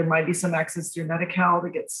members. There might be some access through Medi-Cal to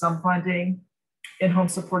get some funding. In-home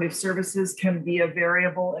supportive services can be a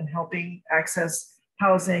variable in helping access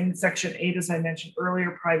housing. Section 8, as I mentioned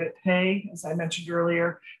earlier, private pay, as I mentioned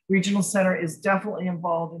earlier. Regional Center is definitely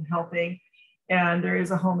involved in helping. And there is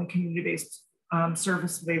a home and community-based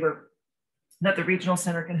service waiver that the Regional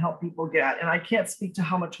Center can help people get. And I can't speak to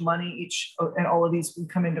how much money each and all of these would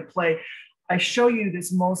come into play. I show you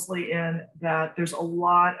this mostly in that there's a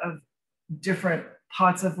lot of different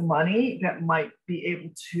pots of money that might be able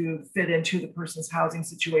to fit into the person's housing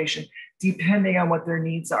situation, depending on what their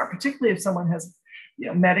needs are, particularly if someone has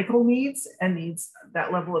medical needs and needs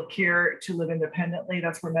that level of care to live independently.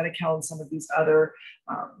 That's where Medi-Cal and some of these other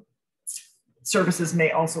services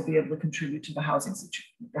may also be able to contribute to the housing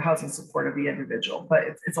support of the individual. But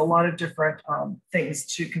it's a lot of different things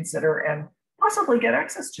to consider and possibly get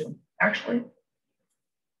access to, actually.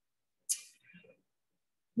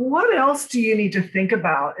 What else do you need to think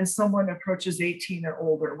about as someone approaches 18 or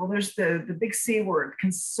older? Well, there's the big C word,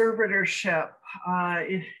 conservatorship.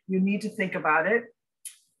 You need to think about it.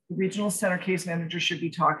 The Regional Center case manager should be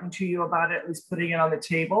talking to you about it, at least putting it on the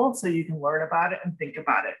table so you can learn about it and think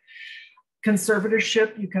about it.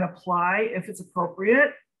 Conservatorship, you can apply if it's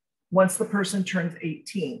appropriate once the person turns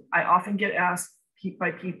 18. I often get asked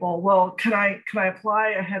by people, well, can I apply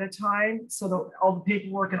ahead of time so that all the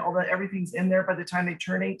paperwork and everything's in there by the time they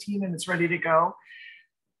turn 18 and it's ready to go?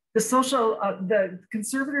 The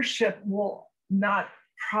conservatorship will not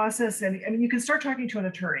process any. I mean, you can start talking to an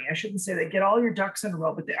attorney. I shouldn't say that. Get all your ducks in a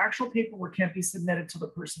row, but the actual paperwork can't be submitted till the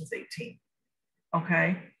person's 18.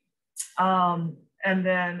 Okay. And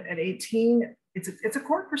then at 18, it's a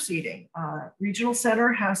court proceeding. Regional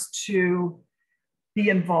Center has to be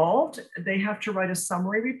involved. They have to write a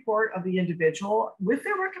summary report of the individual with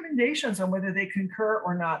their recommendations on whether they concur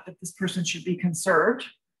or not that this person should be conserved.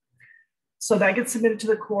 So that gets submitted to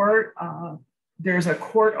the court. There's a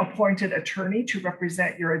court-appointed attorney to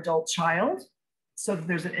represent your adult child, so that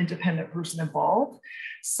there's an independent person involved.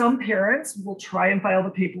 Some parents will try and file the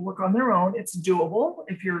paperwork on their own. It's doable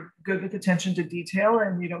if you're good with attention to detail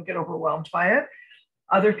and you don't get overwhelmed by it.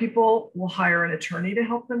 Other people will hire an attorney to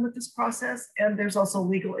help them with this process. And there's also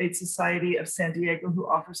Legal Aid Society of San Diego who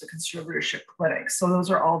offers a conservatorship clinic. So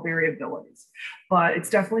those are all variabilities, but it's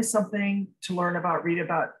definitely something to learn about, read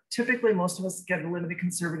about. Typically, most of us get a limited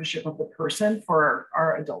conservatorship of the person for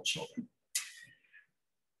our adult children.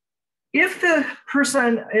 If the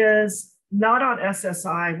person is not on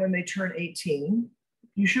SSI when they turn 18,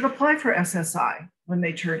 you should apply for SSI when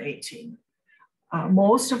they turn 18.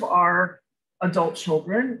 Most of our adult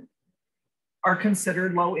children are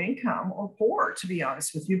considered low income or poor, to be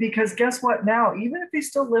honest with you, because guess what now, even if they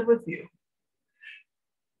still live with you,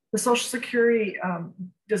 the Social Security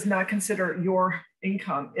does not consider your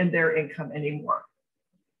income in their income anymore.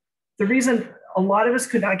 The reason a lot of us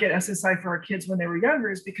could not get SSI for our kids when they were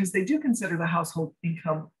younger is because they do consider the household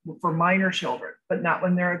income for minor children, but not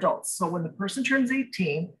when they're adults. So when the person turns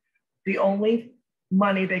 18, the only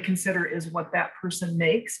money they consider is what that person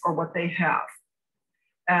makes or what they have.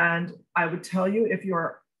 And I would tell you, if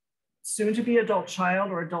your soon to be adult child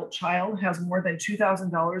or adult child has more than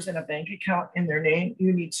 $2,000 in a bank account in their name,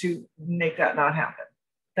 you need to make that not happen.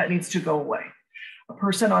 That needs to go away. A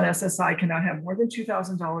person on SSI cannot have more than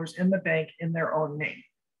 $2,000 in the bank in their own name.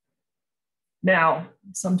 Now,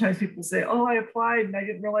 sometimes people say, oh, I applied and I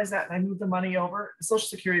didn't realize that and I moved the money over. The Social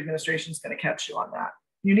Security Administration is going to catch you on that.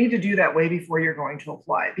 You need to do that way before you're going to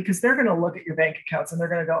apply, because they're going to look at your bank accounts and they're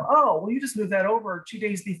going to go, oh, well, you just moved that over 2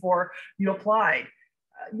 days before you applied.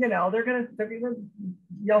 You know, they're going to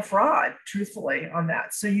yell fraud, truthfully, on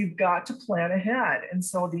that. So you've got to plan ahead. And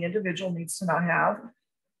so the individual needs to not have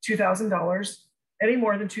 $2,000, any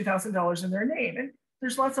more than $2,000 in their name. And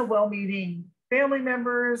there's lots of well-meaning family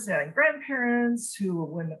members and grandparents who,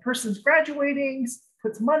 when the person's graduating,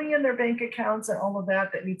 puts money in their bank accounts and all of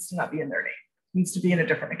that, that needs to not be in their name. It needs to be in a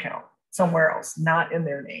different account somewhere else, not in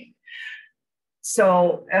their name.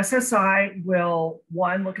 So SSI will,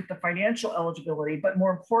 one, look at the financial eligibility, but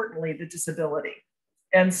more importantly, the disability.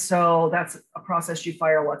 And so that's a process. You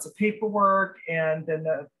file lots of paperwork, and then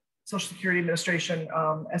the Social Security Administration,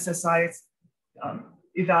 SSI,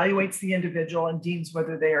 evaluates the individual and deems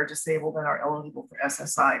whether they are disabled and are eligible for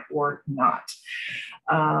SSI or not.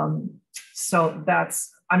 So that's,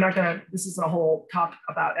 I'm not gonna, this isn't a whole talk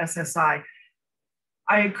about SSI.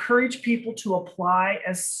 I encourage people to apply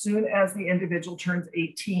as soon as the individual turns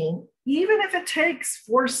 18, even if it takes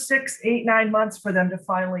 4, 6, 8, 9 months for them to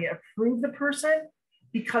finally approve the person,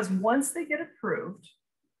 because once they get approved,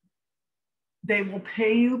 they will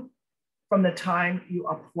pay you from the time you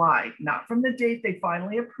applied, not from the date they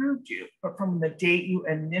finally approved you, but from the date you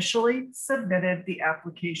initially submitted the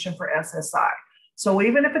application for SSI. So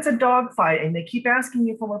even if it's a dogfight and they keep asking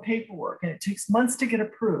you for more paperwork and it takes months to get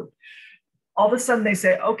approved, all of a sudden they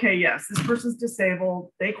say, okay, yes, this person's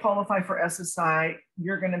disabled, they qualify for SSI,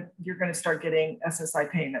 you're gonna start getting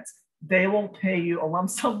SSI payments. They will pay you a lump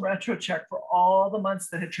sum retro check for all the months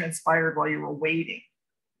that had transpired while you were waiting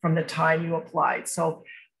from the time you applied. So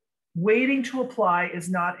waiting to apply is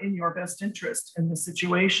not in your best interest in this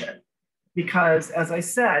situation, because as I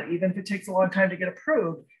said, even if it takes a long time to get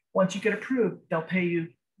approved, once you get approved, they'll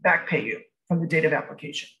back pay you from the date of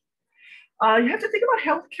application. You have to think about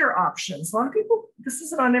healthcare options. A lot of people, this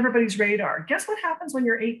isn't on everybody's radar. Guess what happens when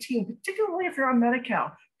you're 18, particularly if you're on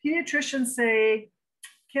Medi-Cal? Pediatricians say,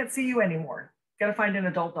 can't see you anymore. Got to find an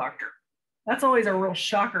adult doctor. That's always a real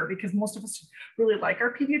shocker, because most of us really like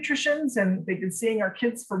our pediatricians and they've been seeing our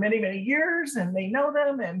kids for many, many years and they know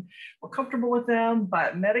them and we're comfortable with them.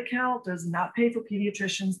 But Medi-Cal does not pay for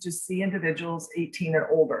pediatricians to see individuals 18 and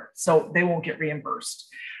older, so they won't get reimbursed.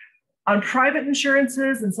 On private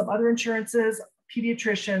insurances and some other insurances,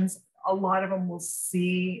 pediatricians, a lot of them will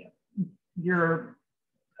see your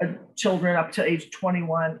children up to age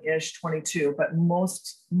 21-ish, 22, but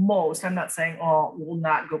most, I'm not saying all, will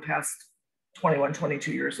not go past 21,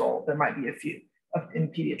 22 years old. There might be a few in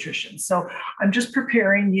pediatricians. So I'm just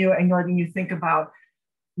preparing you and letting you think about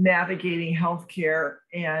navigating healthcare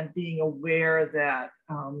and being aware that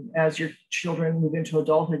as your children move into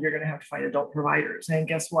adulthood, you're going to have to find adult providers. And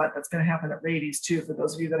guess what? That's going to happen at Rady's too. For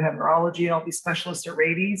those of you that have neurology and all these specialists at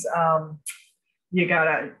Rady's,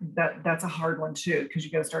 that's a hard one too, because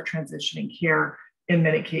you got to start transitioning care in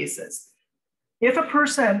many cases. If a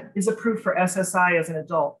person is approved for SSI as an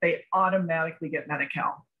adult, they automatically get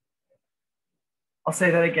Medi-Cal. I'll say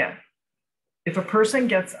that again. If a person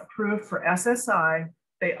gets approved for SSI,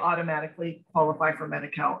 they automatically qualify for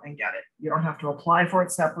Medi-Cal and get it. You don't have to apply for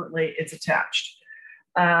it separately, it's attached.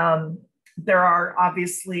 There are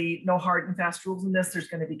obviously no hard and fast rules in this. There's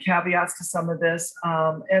going to be caveats to some of this.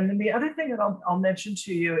 And then the other thing that I'll mention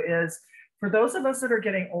to you is, for those of us that are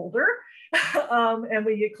getting older and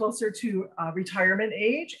we get closer to retirement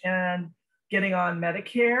age and getting on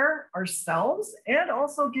Medicare ourselves, and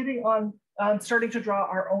also getting on starting to draw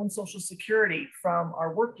our own Social Security from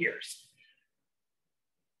our work years.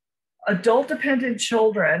 Adult dependent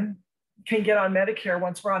children can get on Medicare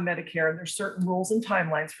once we're on Medicare, and there's certain rules and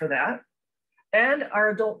timelines for that. And our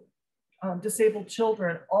adult disabled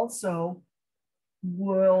children also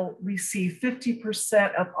will receive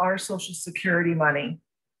 50% of our Social Security money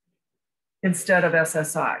instead of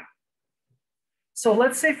SSI. So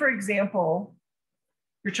let's say, for example,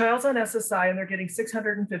 your child's on SSI and they're getting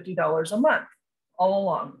 $650 a month all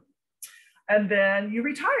along. And then you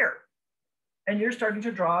retire and you're starting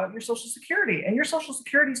to draw your Social Security, and your Social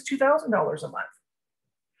Security is $2,000 a month.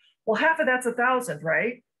 Well, half of that's $1,000,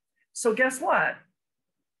 right? So guess what?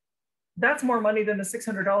 That's more money than the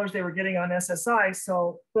 $600 they were getting on SSI.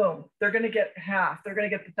 So boom, they're going to get half. They're going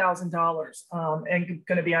to get the $1,000 and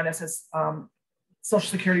going to be on Social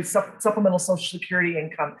Security, supplemental Social Security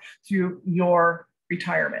income through your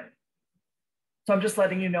retirement. So I'm just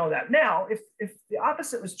letting you know that. Now, if the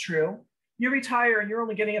opposite was true, you retire and you're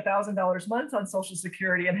only getting $1,000 a month on Social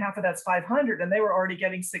Security, and half of that's $500, and they were already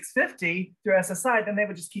getting $650 through SSI, then they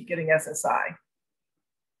would just keep getting SSI.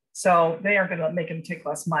 So they aren't going to make them take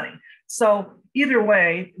less money. So either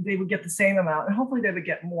way, they would get the same amount, and hopefully they would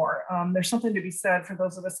get more. There's something to be said for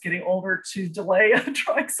those of us getting older to delay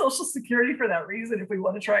trying Social Security for that reason, if we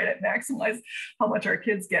want to try to maximize how much our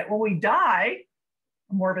kids get. When we die,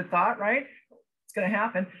 a morbid thought, right? It's going to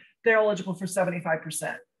happen. They're eligible for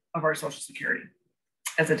 75% of our Social Security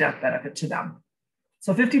as a death benefit to them.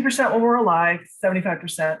 So 50% when we're alive,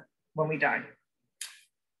 75% when we die.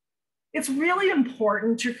 It's really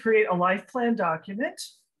important to create a life plan document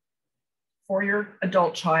for your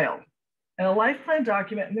adult child. And a life plan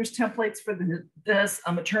document, and there's templates for this,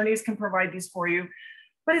 attorneys can provide these for you,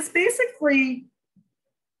 but it's basically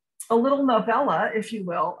a little novella, if you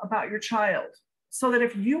will, about your child. So that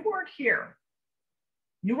if you weren't here,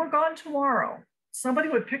 you were gone tomorrow, somebody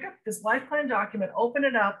would pick up this life plan document, open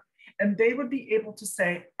it up, and they would be able to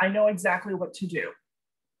say, I know exactly what to do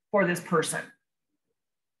for this person.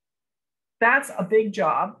 That's a big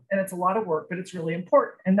job and it's a lot of work, but it's really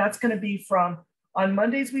important. And that's going to be from, on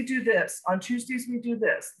Mondays, we do this. On Tuesdays, we do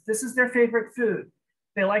this. This is their favorite food.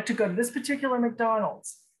 They like to go to this particular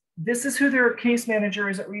McDonald's. This is who their case manager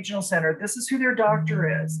is at Regional Center. This is who their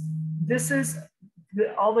doctor is. This is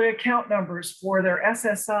all the account numbers for their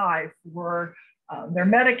SSI, for their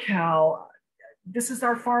Medi-Cal. This is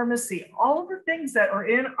our pharmacy. All of the things that are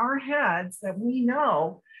in our heads that we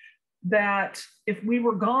know that if we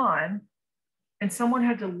were gone, and someone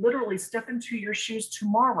had to literally step into your shoes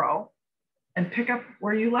tomorrow and pick up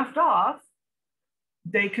where you left off,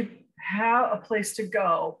 they could have a place to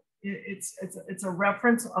go. It's a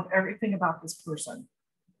reference of everything about this person.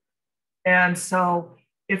 And so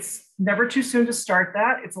it's never too soon to start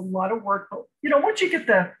that. It's a lot of work, but once you get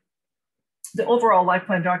the overall life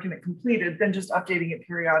plan document completed, then just updating it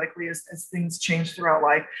periodically as things change throughout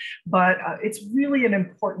life. But it's really an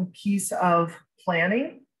important piece of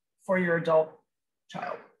planning for your adult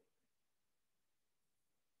child.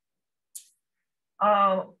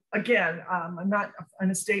 Again, I'm not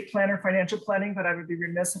an estate planner, financial planning, but I would be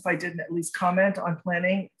remiss if I didn't at least comment on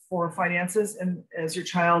planning for finances and as your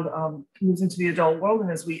child moves into the adult world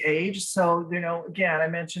and as we age. So, again, I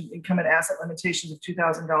mentioned income and asset limitations of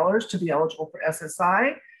 $2,000 to be eligible for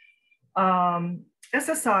SSI.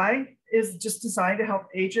 SSI is just designed to help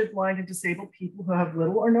aged, blind, and disabled people who have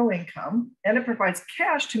little or no income, and it provides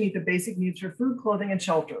cash to meet the basic needs for food, clothing, and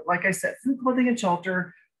shelter. Like I said, food, clothing, and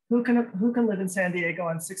shelter. Who can live in San Diego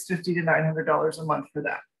on $650 to $900 a month for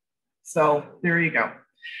that? So there you go.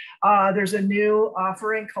 There's a new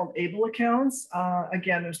offering called ABLE accounts.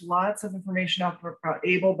 Again, there's lots of information out there about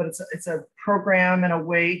ABLE, but it's a program and a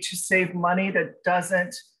way to save money that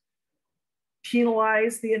doesn't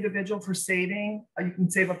penalize the individual for saving. You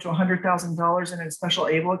can save up to $100,000 in a special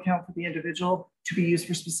ABLE account for the individual to be used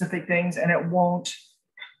for specific things, and it won't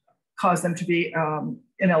cause them to be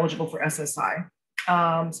ineligible for SSI.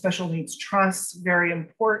 Special needs trusts, very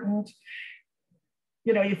important.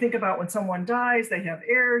 You think about when someone dies, they have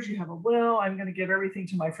heirs, you have a will. I'm going to give everything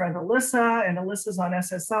to my friend Alyssa, and Alyssa's on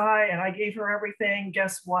SSI, and I gave her everything.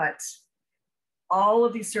 Guess what? All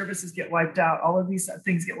of these services get wiped out. All of these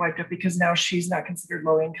things get wiped out because now she's not considered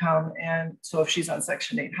low income. And so if she's on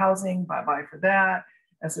Section 8 housing, bye-bye for that.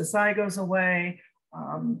 SSI goes away.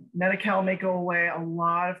 Medi-Cal may go away. A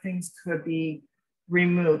lot of things could be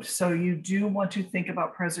removed. So you do want to think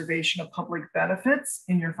about preservation of public benefits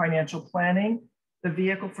in your financial planning. The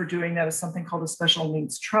vehicle for doing that is something called a special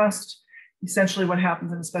needs trust. Essentially what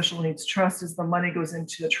happens in a special needs trust is the money goes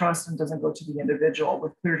into the trust and doesn't go to the individual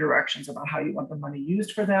with clear directions about how you want the money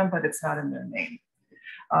used for them, but it's not in their name.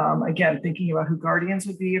 Again, thinking about who guardians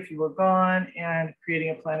would be if you were gone and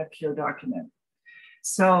creating a plan of care document.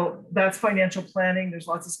 So that's financial planning. There's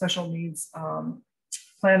lots of special needs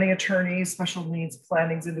planning attorneys, special needs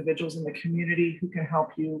planning individuals in the community who can help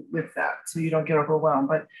you with that so you don't get overwhelmed.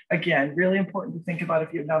 But again, really important to think about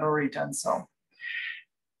if you've not already done so.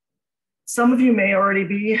 Some of you may already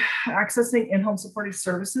be accessing in-home supportive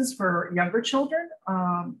services for younger children.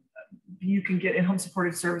 You can get in-home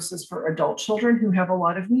supportive services for adult children who have a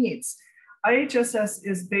lot of needs. IHSS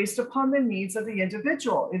is based upon the needs of the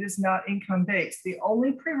individual. It is not income-based. The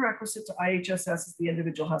only prerequisite to IHSS is the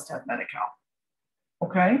individual has to have Medi-Cal,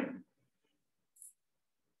 okay?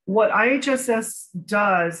 What IHSS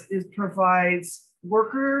does is provides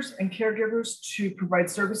workers and caregivers to provide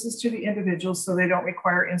services to the individuals so they don't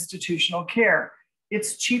require institutional care.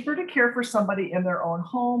 It's cheaper to care for somebody in their own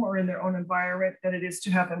home or in their own environment than it is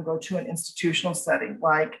to have them go to an institutional setting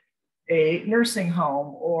like a nursing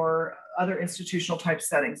home or other institutional type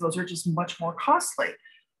settings. Those are just much more costly.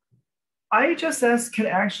 IHSS can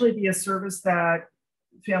actually be a service that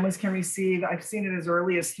families can receive. I've seen it as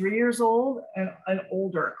early as 3 years old and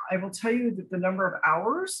older. I will tell you that the number of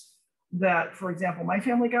hours that, for example, my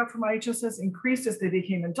family got from IHSS increased as they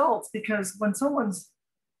became adults, because when someone's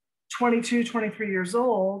 22, 23 years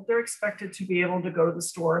old, they're expected to be able to go to the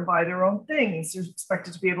store and buy their own things. They're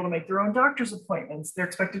expected to be able to make their own doctor's appointments. They're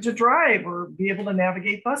expected to drive or be able to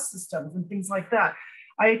navigate bus systems and things like that.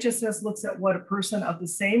 IHSS looks at what a person of the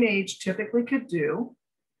same age typically could do,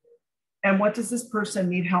 and what does this person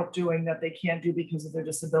need help doing that they can't do because of their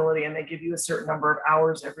disability, and they give you a certain number of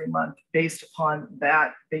hours every month based upon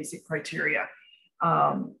that basic criteria.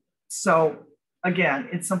 So again,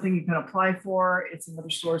 it's something you can apply for. It's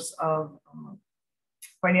another source of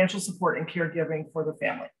financial support and caregiving for the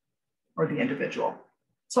family or the individual.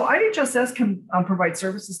 So IHSS can provide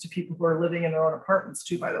services to people who are living in their own apartments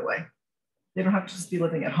too, by the way. They don't have to just be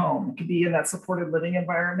living at home. It could be in that supported living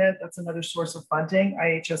environment. That's another source of funding.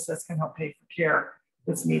 IHSS can help pay for care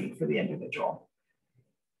that's needed for the individual.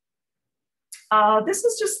 This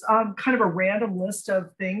is just kind of a random list of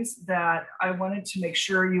things that I wanted to make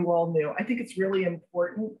sure you all knew. I think it's really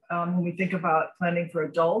important when we think about planning for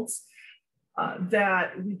adults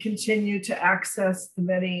that we continue to access the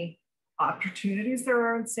many opportunities there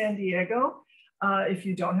are in San Diego. If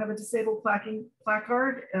you don't have a disabled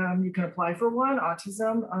placard, you can apply for one.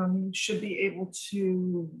 Autism should be able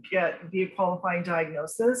to get via qualifying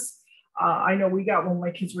diagnosis. I know we got when my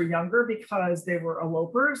kids were younger because they were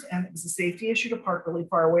elopers, and it was a safety issue to park really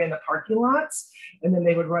far away in the parking lots. And then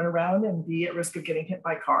they would run around and be at risk of getting hit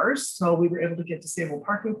by cars. So we were able to get disabled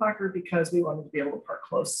parking placard because we wanted to be able to park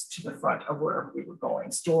close to the front of wherever we were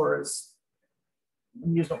going, stores,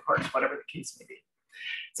 amusement parks, whatever the case may be.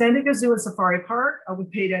 San Diego Zoo and Safari Park, with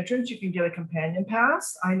paid entrance, you can get a companion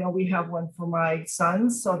pass. I know we have one for my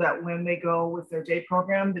sons so that when they go with their day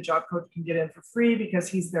program, the job coach can get in for free because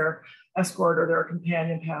he's their escort or their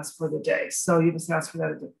companion pass for the day. So you just ask for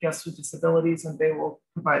that at Guests with Disabilities and they will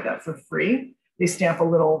provide that for free. They stamp a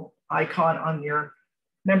little icon on your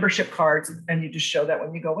membership cards and you just show that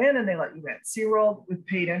when you go in and they let you in. SeaWorld with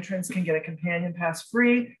paid entrance can get a companion pass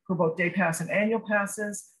free for both day pass and annual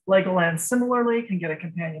passes. Legoland similarly can get a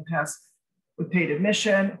companion pass with paid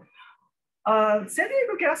admission. San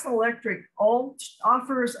Diego Gas and Electric all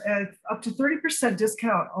offers up to 30%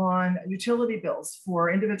 discount on utility bills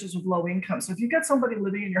for individuals with low income. So if you've got somebody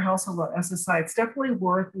living in your household on SSI, it's definitely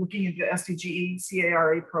worth looking into the SDGE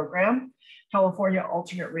CARA program, California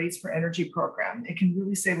Alternate Rates for Energy program. It can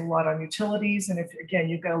really save a lot on utilities. And if, again,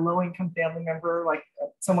 you've got a low income family member, like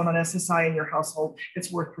someone on SSI in your household,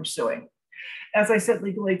 it's worth pursuing. As I said,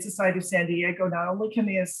 Legal Aid Society of San Diego, not only can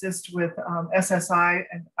they assist with SSI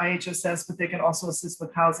and IHSS, but they can also assist with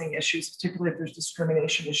housing issues, particularly if there's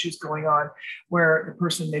discrimination issues going on where the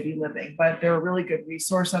person may be living. But they're a really good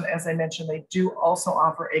resource. And as I mentioned, they do also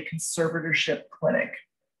offer a conservatorship clinic.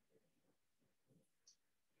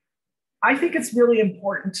 I think it's really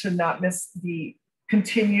important to not miss the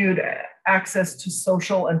continued access to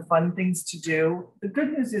social and fun things to do. The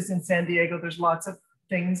good news is in San Diego, there's lots of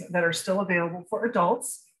things that are still available for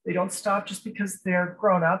adults. They don't stop just because they're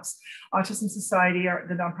grown-ups. Autism Society,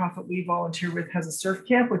 the nonprofit we volunteer with, has a surf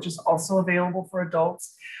camp, which is also available for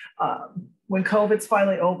adults. When COVID's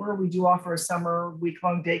finally over, we do offer a summer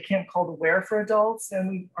week-long day camp called Aware for adults, and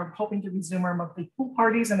we are hoping to resume our monthly pool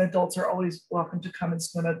parties, and adults are always welcome to come and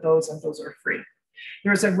swim at those, and those are free.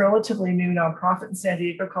 There's a relatively new nonprofit in San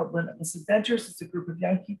Diego called Limitless Adventures. It's a group of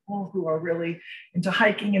young people who are really into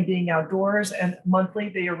hiking and being outdoors, and monthly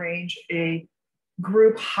they arrange a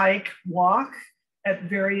group hike walk at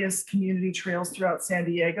various community trails throughout San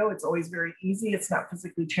Diego. It's always very easy. It's not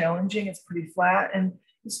physically challenging. It's pretty flat, and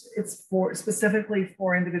it's specifically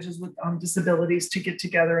for individuals with disabilities to get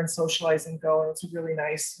together and socialize and go. And it's a really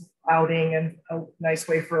nice outing and a nice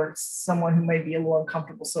way for someone who may be a little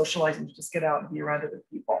uncomfortable socializing to just get out and be around other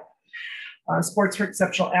people. Sports for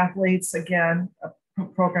exceptional athletes, again,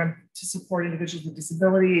 program to support individuals with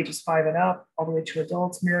disability, ages 5 and up, all the way to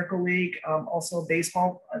adults, Miracle League, also a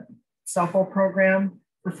baseball, softball program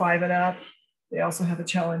for 5 and up. They also have a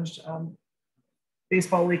challenged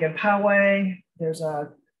baseball league in Poway. There's a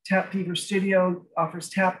Tap Fever Studio, offers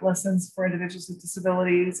tap lessons for individuals with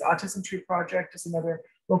disabilities. Autism Tree Project is another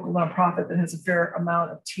local nonprofit that has a fair amount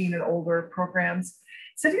of teen and older programs.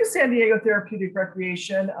 City of San Diego Therapeutic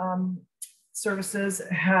Recreation Services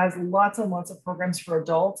has lots and lots of programs for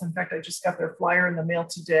adults. In fact, I just got their flyer in the mail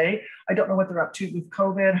today. I don't know what they're up to with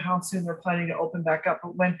COVID, how soon they're planning to open back up,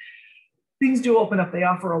 but when things do open up, they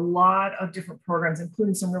offer a lot of different programs,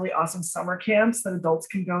 including some really awesome summer camps that adults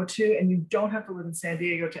can go to, and you don't have to live in San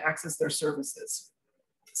Diego to access their services.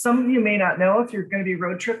 Some of you may not know, if you're going to be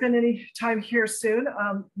road tripping anytime here soon,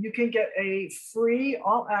 you can get a free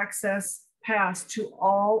all access pass to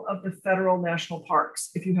all of the federal national parks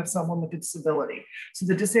if you have someone with a disability. So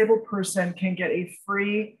the disabled person can get a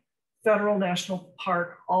free federal national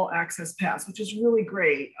park all access pass, which is really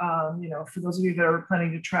great, for those of you that are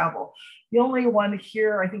planning to travel. The only one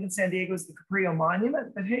here, I think in San Diego, is the Cabrillo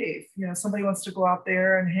Monument. But hey, if somebody wants to go out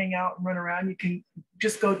there and hang out and run around, you can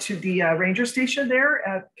just go to the ranger station there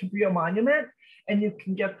at Cabrillo Monument, and you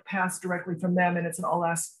can get the pass directly from them. And it's an all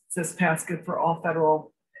access pass, good for all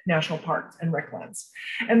federal national parks and rec lands.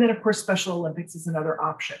 And then of course, Special Olympics is another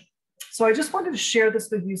option. So I just wanted to share this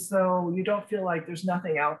with you so you don't feel like there's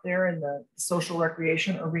nothing out there in the social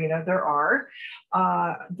recreation arena. There are.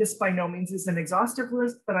 This by no means is an exhaustive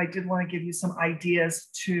list, but I did want to give you some ideas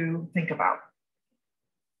to think about.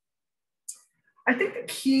 I think the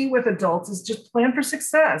key with adults is just plan for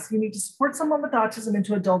success. You need to support someone with autism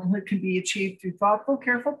into adulthood can be achieved through thoughtful,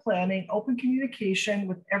 careful planning, open communication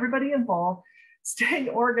with everybody involved, staying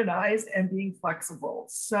organized, and being flexible.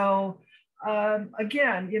 So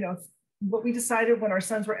again, what we decided when our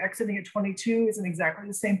sons were exiting at 22 isn't exactly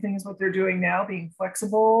the same thing as what they're doing now, being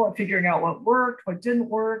flexible and figuring out what worked, what didn't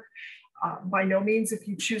work. By no means, if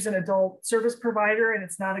you choose an adult service provider and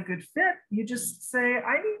it's not a good fit, you just say,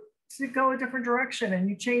 I need to go a different direction, and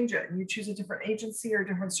you change it and you choose a different agency or a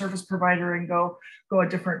different service provider and go a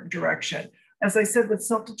different direction. As I said, with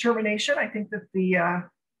self-determination, I think that the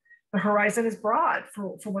horizon is broad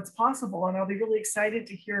for what's possible. And I'll be really excited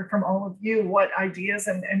to hear from all of you what ideas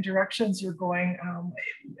and directions you're going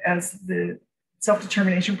as the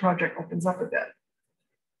Self-Determination Project opens up a bit.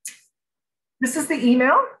 This is the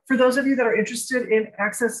email. For those of you that are interested in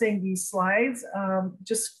accessing these slides,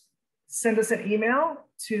 just send us an email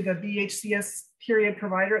to the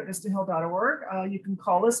bhcs.provider@vistahill.org. You can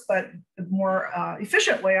call us, but the more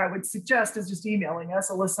efficient way I would suggest is just emailing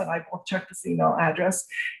us. Alyssa and I both check this email address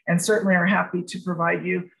and certainly are happy to provide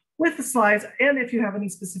you with the slides. And if you have any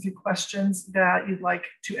specific questions that you'd like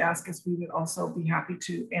to ask us, we would also be happy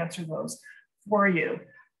to answer those for you.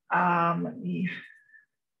 Let me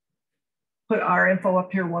put our info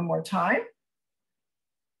up here one more time.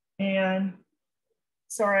 And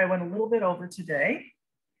sorry, I went a little bit over today,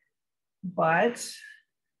 but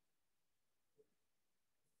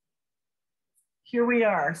here we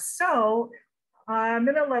are. So I'm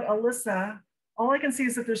gonna let Alyssa, all I can see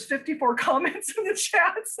is that there's 54 comments in the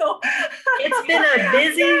chat. So it's been a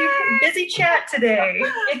busy chat today.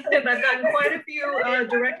 And I've gotten quite a few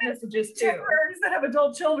direct messages too. Temporaries that have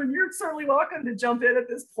adult children, you're certainly welcome to jump in at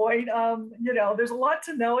this point. There's a lot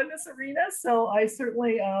to know in this arena. So I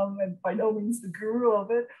certainly am by no means the guru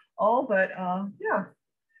of it all, but yeah.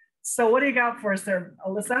 So what do you got for us there,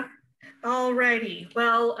 Alyssa? All righty.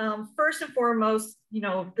 Well, first and foremost,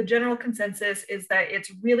 the general consensus is that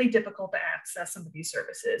it's really difficult to access some of these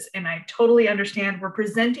services. And I totally understand we're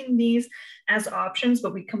presenting these as options,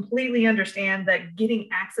 but we completely understand that getting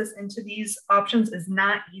access into these options is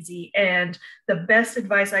not easy. And the best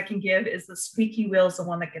advice I can give is the squeaky wheel is the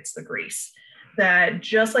one that gets the grease. That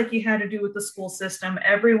just like you had to do with the school system,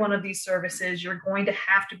 every one of these services, you're going to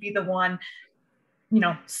have to be the one,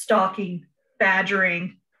 stalking,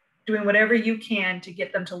 badgering, doing whatever you can to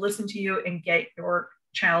get them to listen to you and get your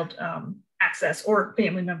child access, or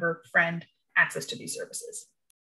family member, friend access to these services.